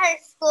vegan at her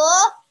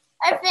school.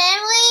 Our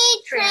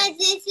family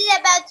transitioned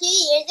about 2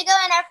 years ago,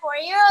 and our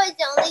 4-year-old is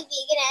the only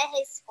vegan at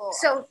his school.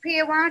 So,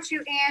 Pia, why don't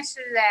you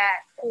answer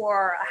that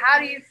for how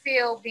do you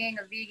feel being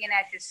a vegan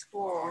at your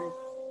school?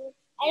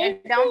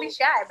 And don't be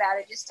shy about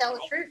it. Just tell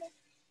the truth.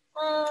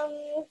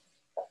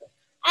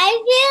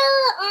 I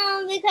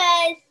feel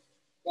because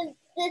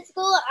the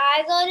school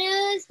I go to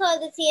is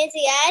called the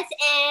TNCS,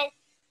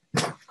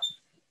 and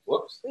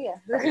whoops, yeah,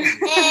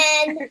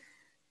 and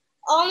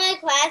all my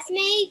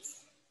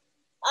classmates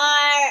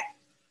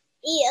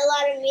eat a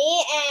lot of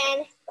meat,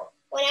 and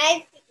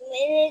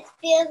it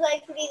feels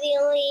like to be the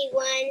only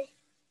one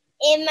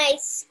in my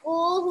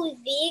school who's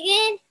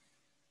vegan.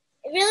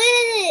 It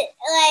really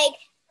doesn't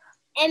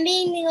and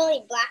being the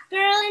only black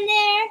girl in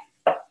there.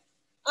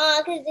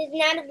 Because there's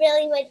not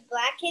really much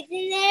black kids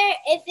in there.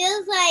 It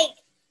feels like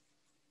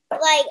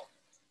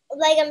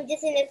I'm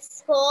just in a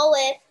school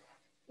with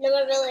no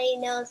one really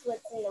knows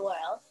what's in the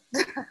world.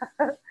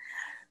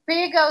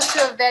 Pia goes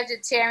to a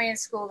vegetarian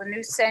school, the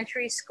New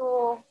Century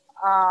School.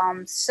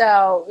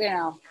 So, you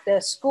know, the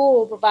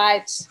school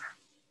provides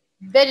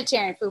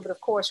vegetarian food, but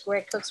of course,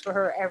 Greg cooks for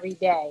her every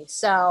day.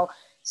 So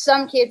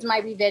some kids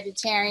might be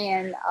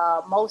vegetarian.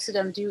 Most of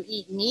them do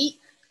eat meat.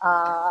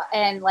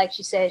 And like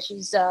she said,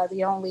 she's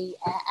the only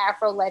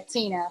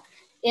Afro-Latina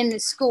in the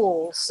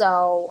school.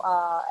 So,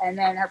 and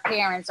then her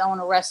parents own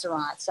a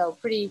restaurant. So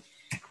pretty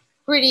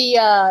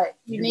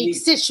unique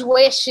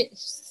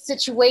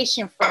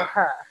situation for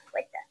her.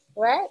 Like that,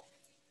 right?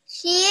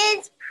 She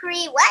is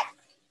what?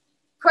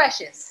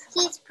 Precious.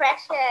 She's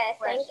precious.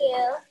 Thank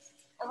you.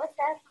 And what's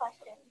that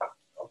question?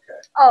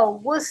 Okay. Oh,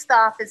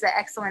 Woodstock is an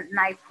excellent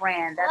knife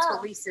brand. That's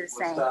what Lisa is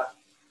saying.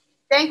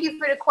 Thank you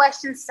for the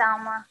question,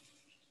 Selma.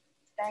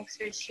 Thanks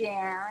for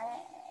sharing.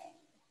 Okay.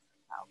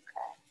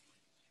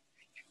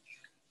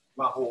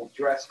 My whole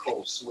dress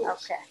code switch.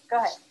 Okay, go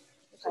ahead.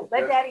 So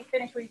let Daddy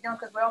finish what he's doing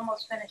because we're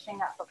almost finishing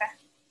up, okay?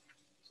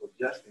 So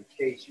just in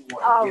case you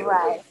want to get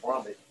away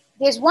from it.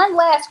 There's one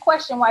last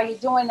question while you're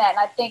doing that, and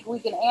I think we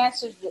can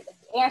answer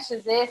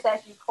this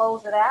as you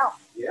close it out.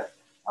 Yeah.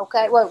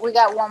 Okay, well, we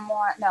got one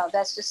more. No,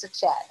 that's just a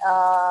chat.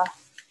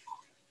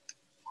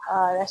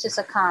 That's just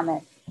a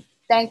comment.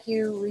 Thank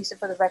you, Lisa,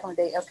 for the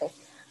recommendation. Okay.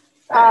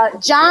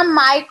 John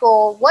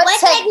Michael, what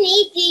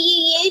technique do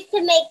you use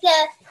to make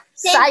the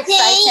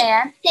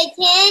seitan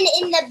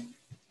in the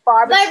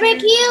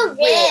barbecue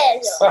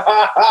ribs?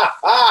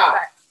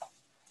 I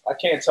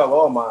can't tell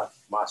all my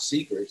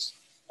secrets.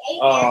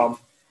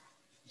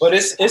 But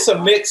it's a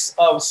mix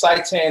of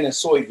seitan and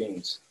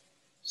soybeans.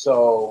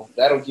 So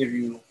that'll give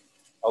you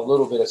a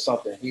little bit of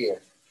something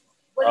here.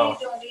 What are you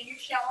doing? Are you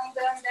showing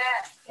them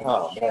that?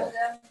 Oh, man.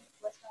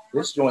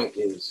 This joint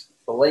is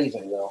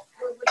blazing, though.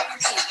 What do you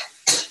see?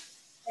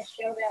 Let's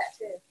show that,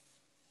 too.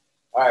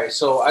 All right,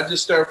 so I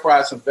just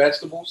stir-fried some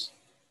vegetables,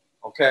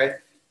 okay?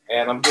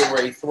 And I'm getting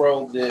ready to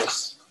throw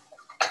this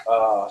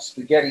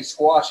spaghetti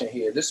squash in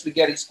here. This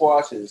spaghetti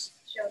squash is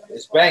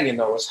banging,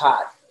 though. It's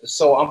hot.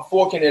 So I'm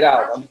forking it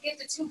out. Why don't you get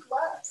the 2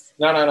 gloves?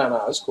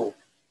 No. It's cool.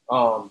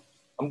 I'm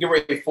getting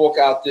ready to fork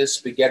out this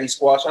spaghetti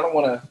squash. I don't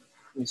want to,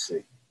 let me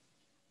see.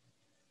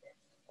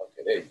 Okay,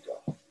 Okay, there you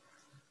go.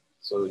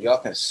 So y'all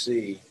can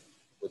see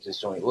what this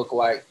joint look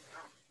like.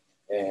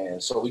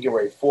 And so we get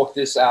ready to fork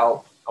this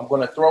out. I'm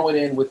gonna throw it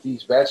in with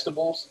these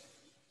vegetables.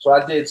 So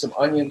I did some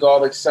onion,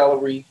 garlic,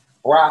 celery,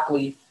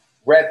 broccoli,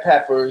 red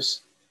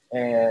peppers,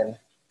 and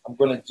I'm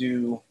gonna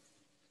do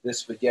this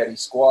spaghetti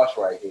squash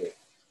right here.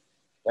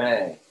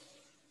 Bang.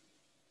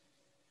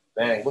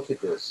 Bang, look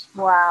at this.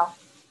 Wow.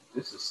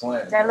 This is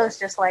slam. That looks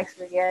just like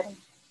spaghetti.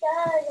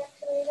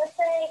 It looks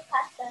like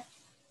pasta.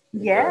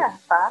 Yeah,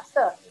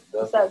 pasta.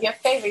 So your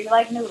favorite, you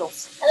like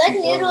noodles? I like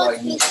noodles,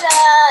 like pizza,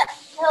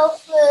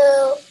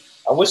 tofu.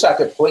 I wish I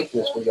could plate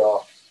this for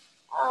y'all,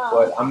 Oh.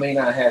 but I may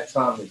not have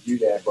time to do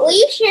that. But Will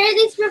you share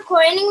this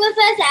recording with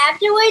us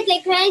afterwards? I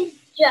couldn't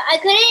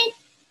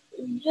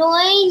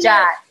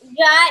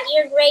jot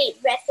your great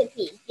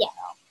recipes. Yeah.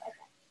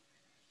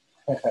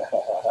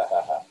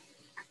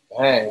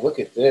 Dang, look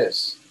at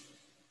this.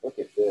 Look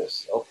at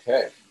this.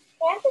 Okay.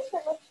 Can I have this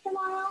for lunch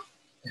tomorrow?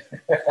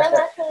 I'm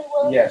actually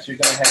willing. Yes, you're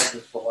going to have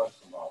this for lunch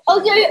tomorrow. So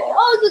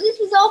this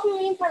was all for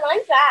me for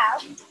lunch. Wow.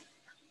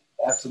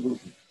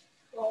 Absolutely.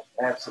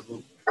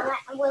 Absolutely.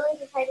 I'm willing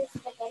to try this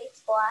spaghetti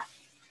squash.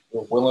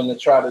 You're willing to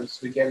try the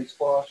spaghetti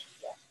squash?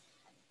 Yeah.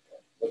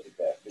 Look at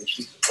that. Big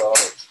piece of garlic.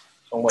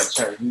 So I'm going to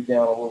turn you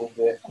down a little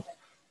bit.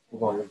 We're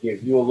going to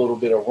give you a little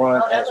bit of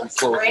run as we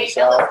close this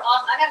out. Awesome.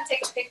 I got to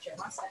take a picture.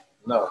 1 second.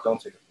 No,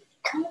 don't take a picture.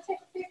 I'm going to take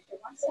a picture.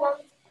 1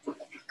 second.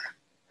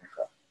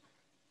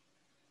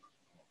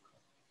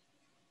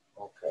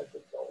 Okay.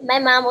 My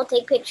mom will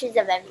take pictures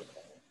of everything.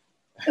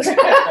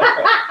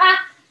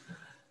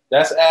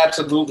 That's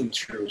absolutely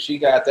true. She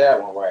got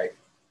that one right.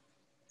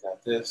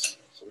 Got this.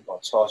 So we're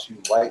going to toss you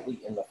lightly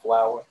in the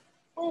flour.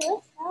 Wait,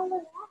 what flour is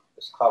that?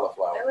 It's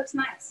cauliflower. That looks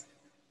nice.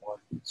 1,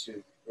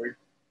 2, 3.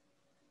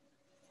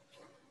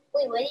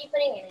 Wait, what are you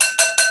putting in it?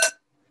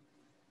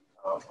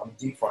 I'm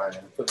deep frying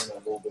it and putting in a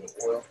little bit of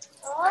oil.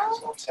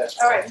 Oh.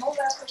 All right, move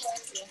out the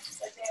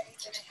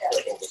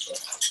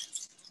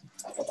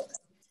way.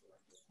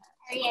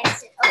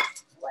 Yes.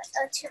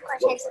 Oh, 2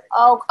 questions.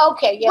 Oh,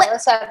 okay. Yeah,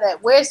 let's have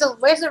that. Where's the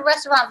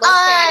restaurant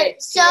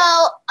located? So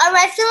our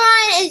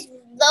restaurant is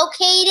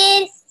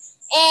located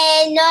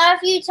in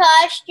Northview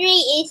Tosh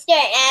Street,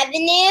 Eastern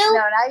Avenue. No,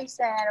 now you're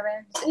saying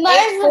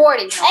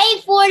 840.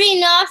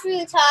 840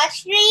 Northview Tosh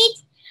Street.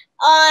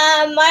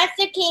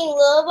 Martha King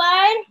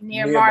Boulevard.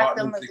 Near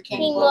Martin Luther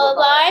King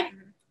Boulevard.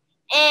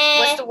 Mm-hmm.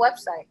 And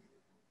what's the website?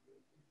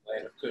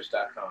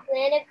 Landofkush.com.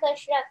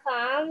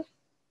 Landofkush.com.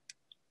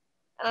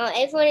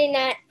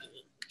 849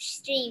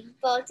 Street,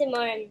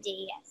 Baltimore,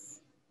 MD.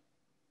 Yes.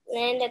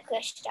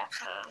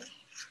 Landofkush.com.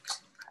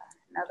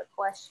 Another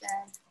question.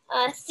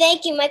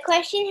 Thank you. My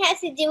question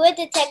has to do with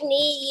the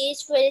technique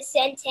used for the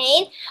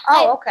centane.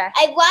 Oh, okay.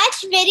 I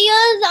watched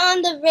videos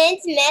on the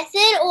rinse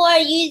method or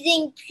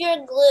using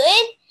pure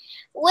gluten.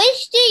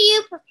 Which do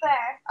you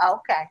prefer?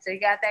 Okay, so you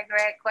got that,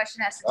 Greg?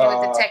 Question has to do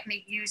with the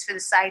technique used for the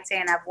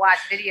seitan. I've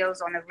watched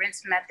videos on the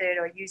rinse method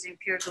or using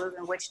pure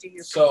gluten. Which do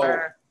you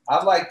prefer?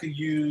 I like to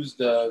use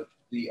the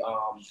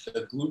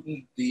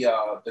gluten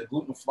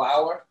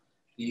flour.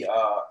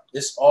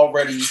 It's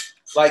already,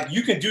 like,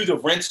 you can do the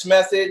rinse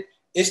method.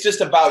 It's just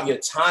about your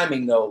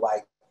timing though.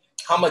 Like,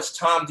 how much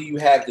time do you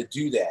have to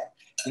do that?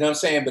 You know what I'm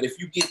saying? But if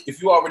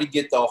you already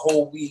get the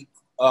whole wheat,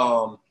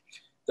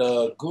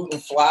 the gluten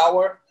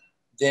flour,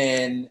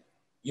 then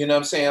you know what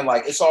I'm saying?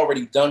 Like, it's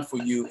already done for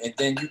you, and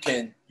then you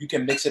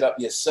can mix it up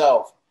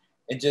yourself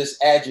and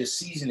just add your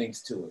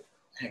seasonings to it.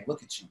 Dang,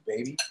 look at you,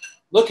 baby.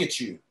 Look at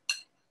you.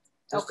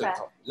 Just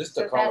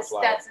the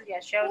cauliflower.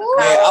 Show the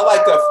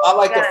I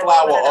like the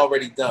flour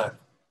already done.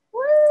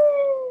 Woo.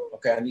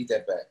 Okay, I need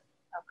that back.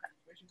 Okay,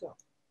 where'd you go?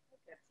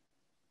 Okay.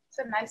 It's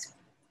a nice.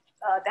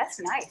 That's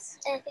nice.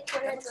 And I think we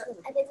have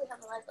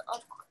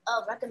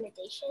a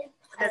recommendation.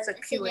 That's a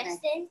Q&A.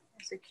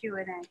 It's a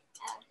Q&A.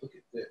 Look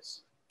at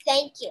this.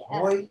 Thank you.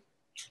 Boy,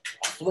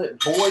 I flip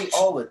boy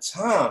all the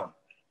time.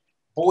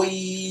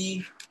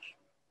 Boy,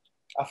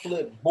 I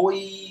flip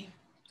boy.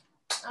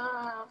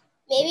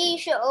 Maybe you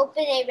should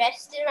open a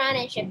restaurant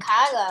in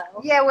Chicago.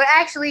 Yeah, we're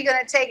actually going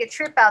to take a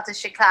trip out to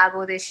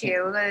Chicago this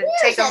year. We're going to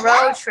take a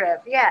road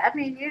trip. Yeah, I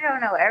mean, you don't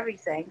know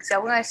everything. So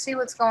we're going to see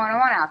what's going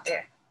on out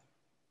there.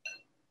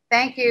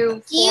 Thank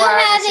you for Do you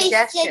have the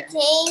suggestion. A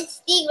seitan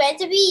steak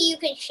recipe you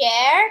can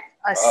share?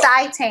 A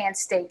seitan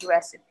steak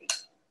recipe.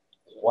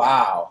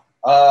 Wow.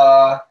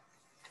 I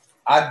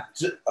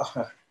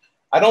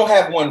don't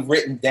have one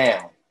written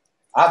down.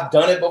 I've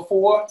done it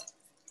before.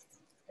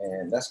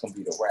 And that's going to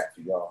be the wrap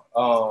for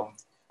y'all.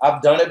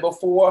 I've done it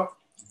before,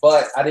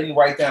 but I didn't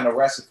write down a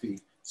recipe.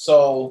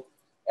 So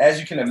as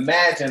you can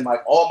imagine,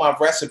 like, all my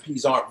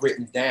recipes aren't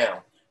written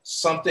down.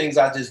 Some things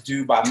I just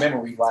do by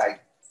memory,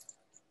 like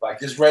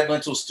this red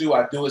lentil stew,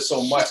 I do it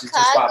so much, it's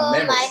just by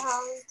memory.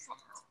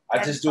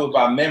 I just do it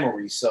by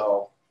memory.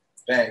 So,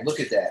 bang, look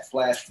at that.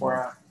 Flash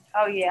fry.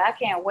 Oh, yeah, I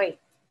can't wait.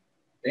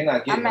 They're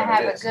not getting I'm going to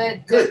have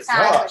a good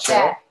time with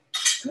that.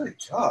 Good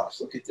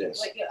gosh, look at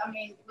this. Okay,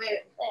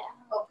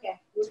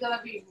 we're going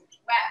to be,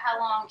 how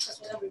long? Because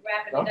we're going to be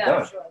wrapping it up.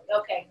 Done. Sure.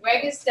 Okay,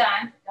 Greg is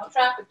done. Don't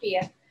drop it,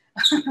 Pia.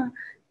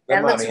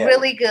 That looks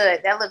really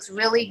good. That looks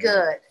really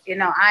good. You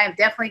know, I am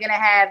definitely going to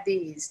have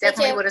these.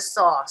 Definitely with a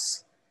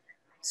sauce.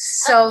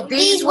 So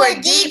these were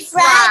deep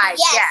fried.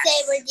 Yes,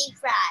 they were deep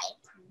fried.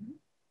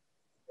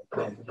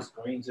 And these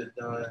greens are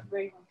done.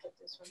 Where you want to put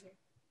this one here?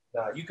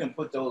 Nah, you can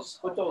put those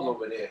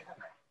over there.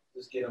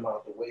 Just get them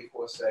out the way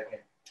for a second.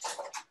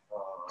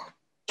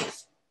 Look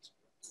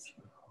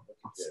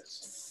at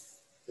this.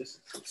 This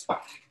is,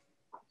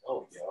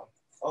 oh, yeah.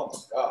 Oh, my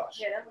gosh.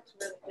 Yeah, that looks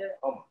really good.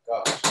 Oh, my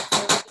gosh.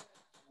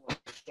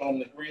 Show them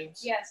the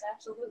greens? Yes,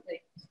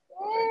 absolutely.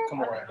 Okay,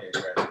 come around here,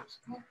 grab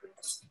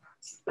this.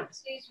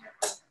 Excuse me.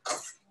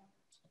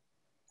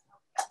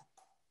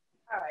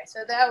 All right, so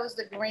that was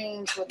the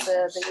greens with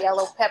the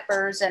yellow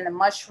peppers and the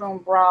mushroom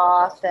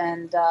broth,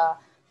 and so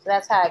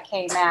that's how it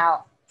came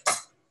out.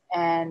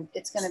 And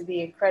it's going to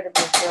be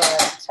incredibly good,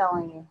 I'm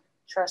telling you.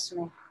 Trust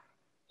me.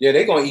 Yeah,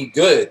 they're going to eat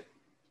good.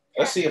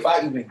 Let's see if I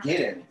even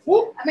get any.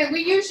 Whoop. I mean,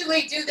 we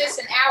usually do this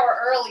an hour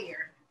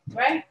earlier,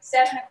 right?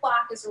 7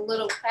 o'clock is a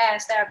little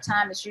past our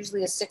time. It's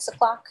usually a 6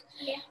 o'clock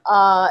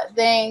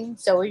thing.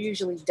 So we're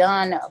usually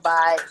done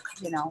by,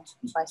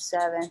 by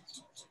 7.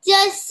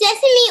 Does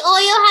sesame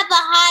oil have a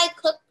high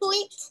cook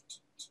point?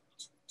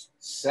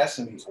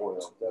 Sesame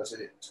oil, does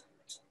it?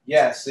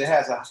 Yes, it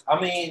has a,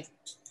 I mean,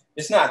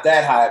 it's not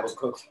that high of a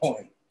cook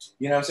point.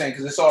 You know what I'm saying?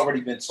 Because it's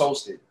already been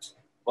toasted.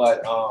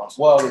 But,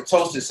 well, the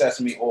toasted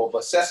sesame oil,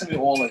 but sesame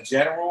oil in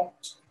general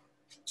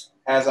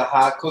has a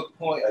high cook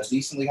point, a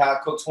decently high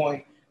cook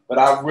point. But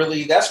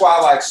that's why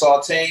I like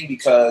sauteing,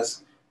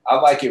 because I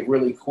like it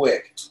really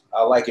quick.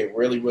 I like it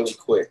really, really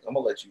quick. I'm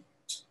going to let you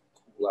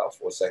cool out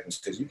for a second,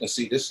 because you can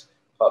see this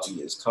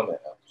puppy is coming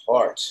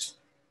apart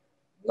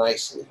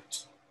nicely.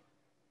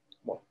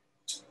 Come on.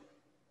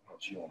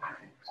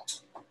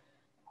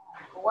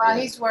 While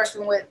he's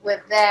working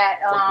with that,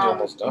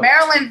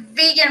 Maryland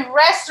Vegan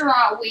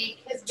Restaurant Week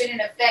has been in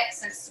effect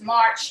since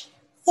March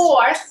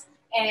 4th.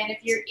 And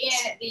if you're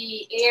in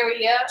the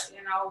area,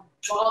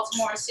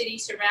 Baltimore City,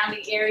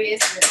 surrounding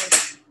areas, and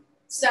there's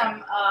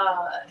some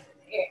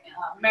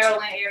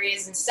Maryland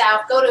areas in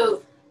South, go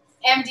to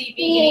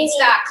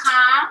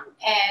mdveganeats.com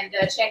and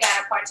check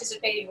out a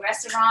participating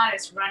restaurant.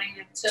 It's running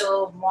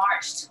until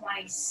March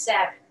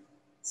 27th,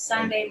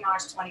 Sunday,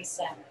 March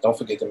 27th. Don't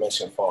forget to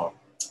mention Farm.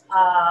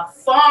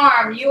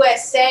 Farm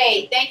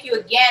USA, thank you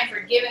again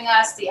for giving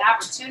us the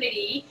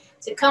opportunity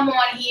to come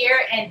on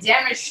here and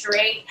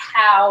demonstrate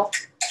how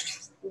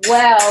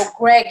well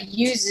Greg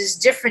uses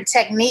different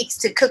techniques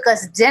to cook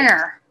us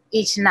dinner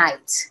each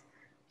night.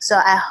 So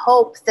I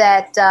hope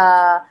that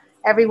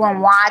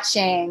everyone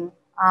watching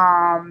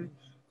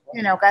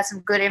got some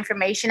good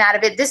information out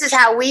of it. This is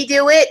how we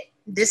do it.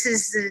 This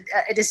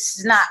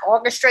is not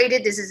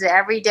orchestrated. This is an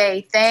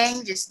everyday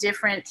thing, just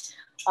different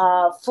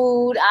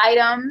food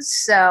items.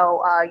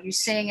 So you're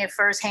seeing it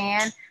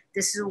firsthand.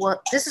 This is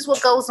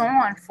what goes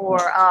on for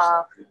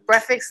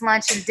breakfast,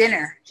 lunch, and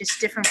dinner. Just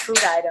different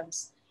food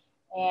items.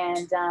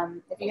 And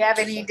if you have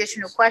any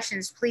additional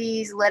questions,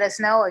 please let us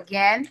know.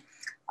 Again,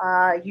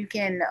 you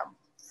can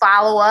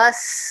follow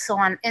us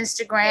on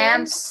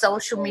Instagram,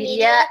 social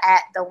media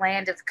at The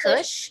Land of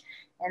Kush,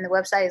 and the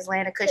website is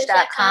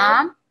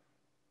landofkush.com.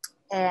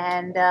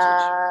 And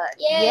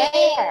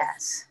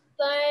yes.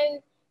 Farm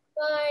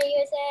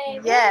USA.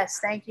 Yes,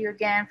 thank you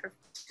again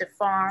to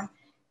Farm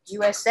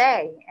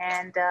USA.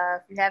 And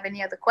if you have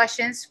any other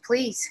questions,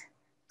 please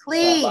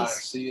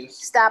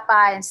stop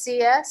by and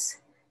see us.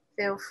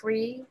 Feel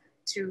free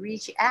to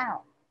reach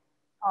out.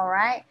 All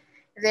right.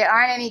 If there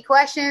aren't any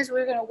questions,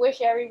 we're going to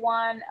wish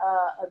everyone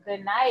a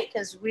good night,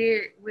 because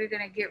we're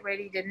going to get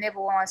ready to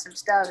nibble on some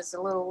stuff. It's a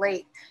little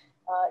late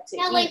to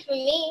Not eat. late for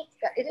me.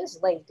 It is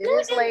late. It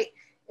is late.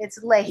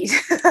 It's late.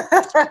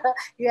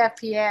 You have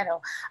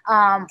piano.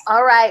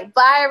 All right.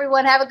 Bye,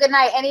 everyone. Have a good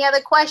night. Any other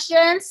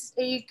questions?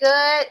 Are you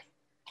good?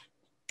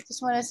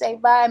 Just want to say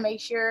bye.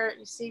 Make sure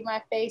you see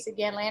my face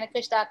again,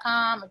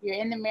 landofkush.com. If you're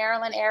in the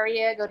Maryland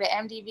area, go to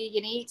MD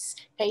Vegan Eats,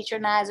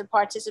 patronize a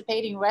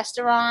participating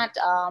restaurant.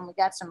 We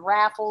got some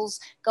raffles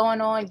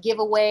going on,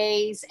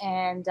 giveaways,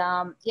 and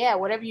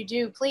whatever you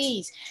do,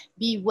 please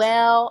be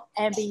well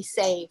and be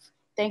safe.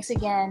 Thanks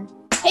again.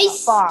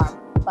 Peace.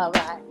 Farm.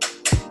 Bye-bye.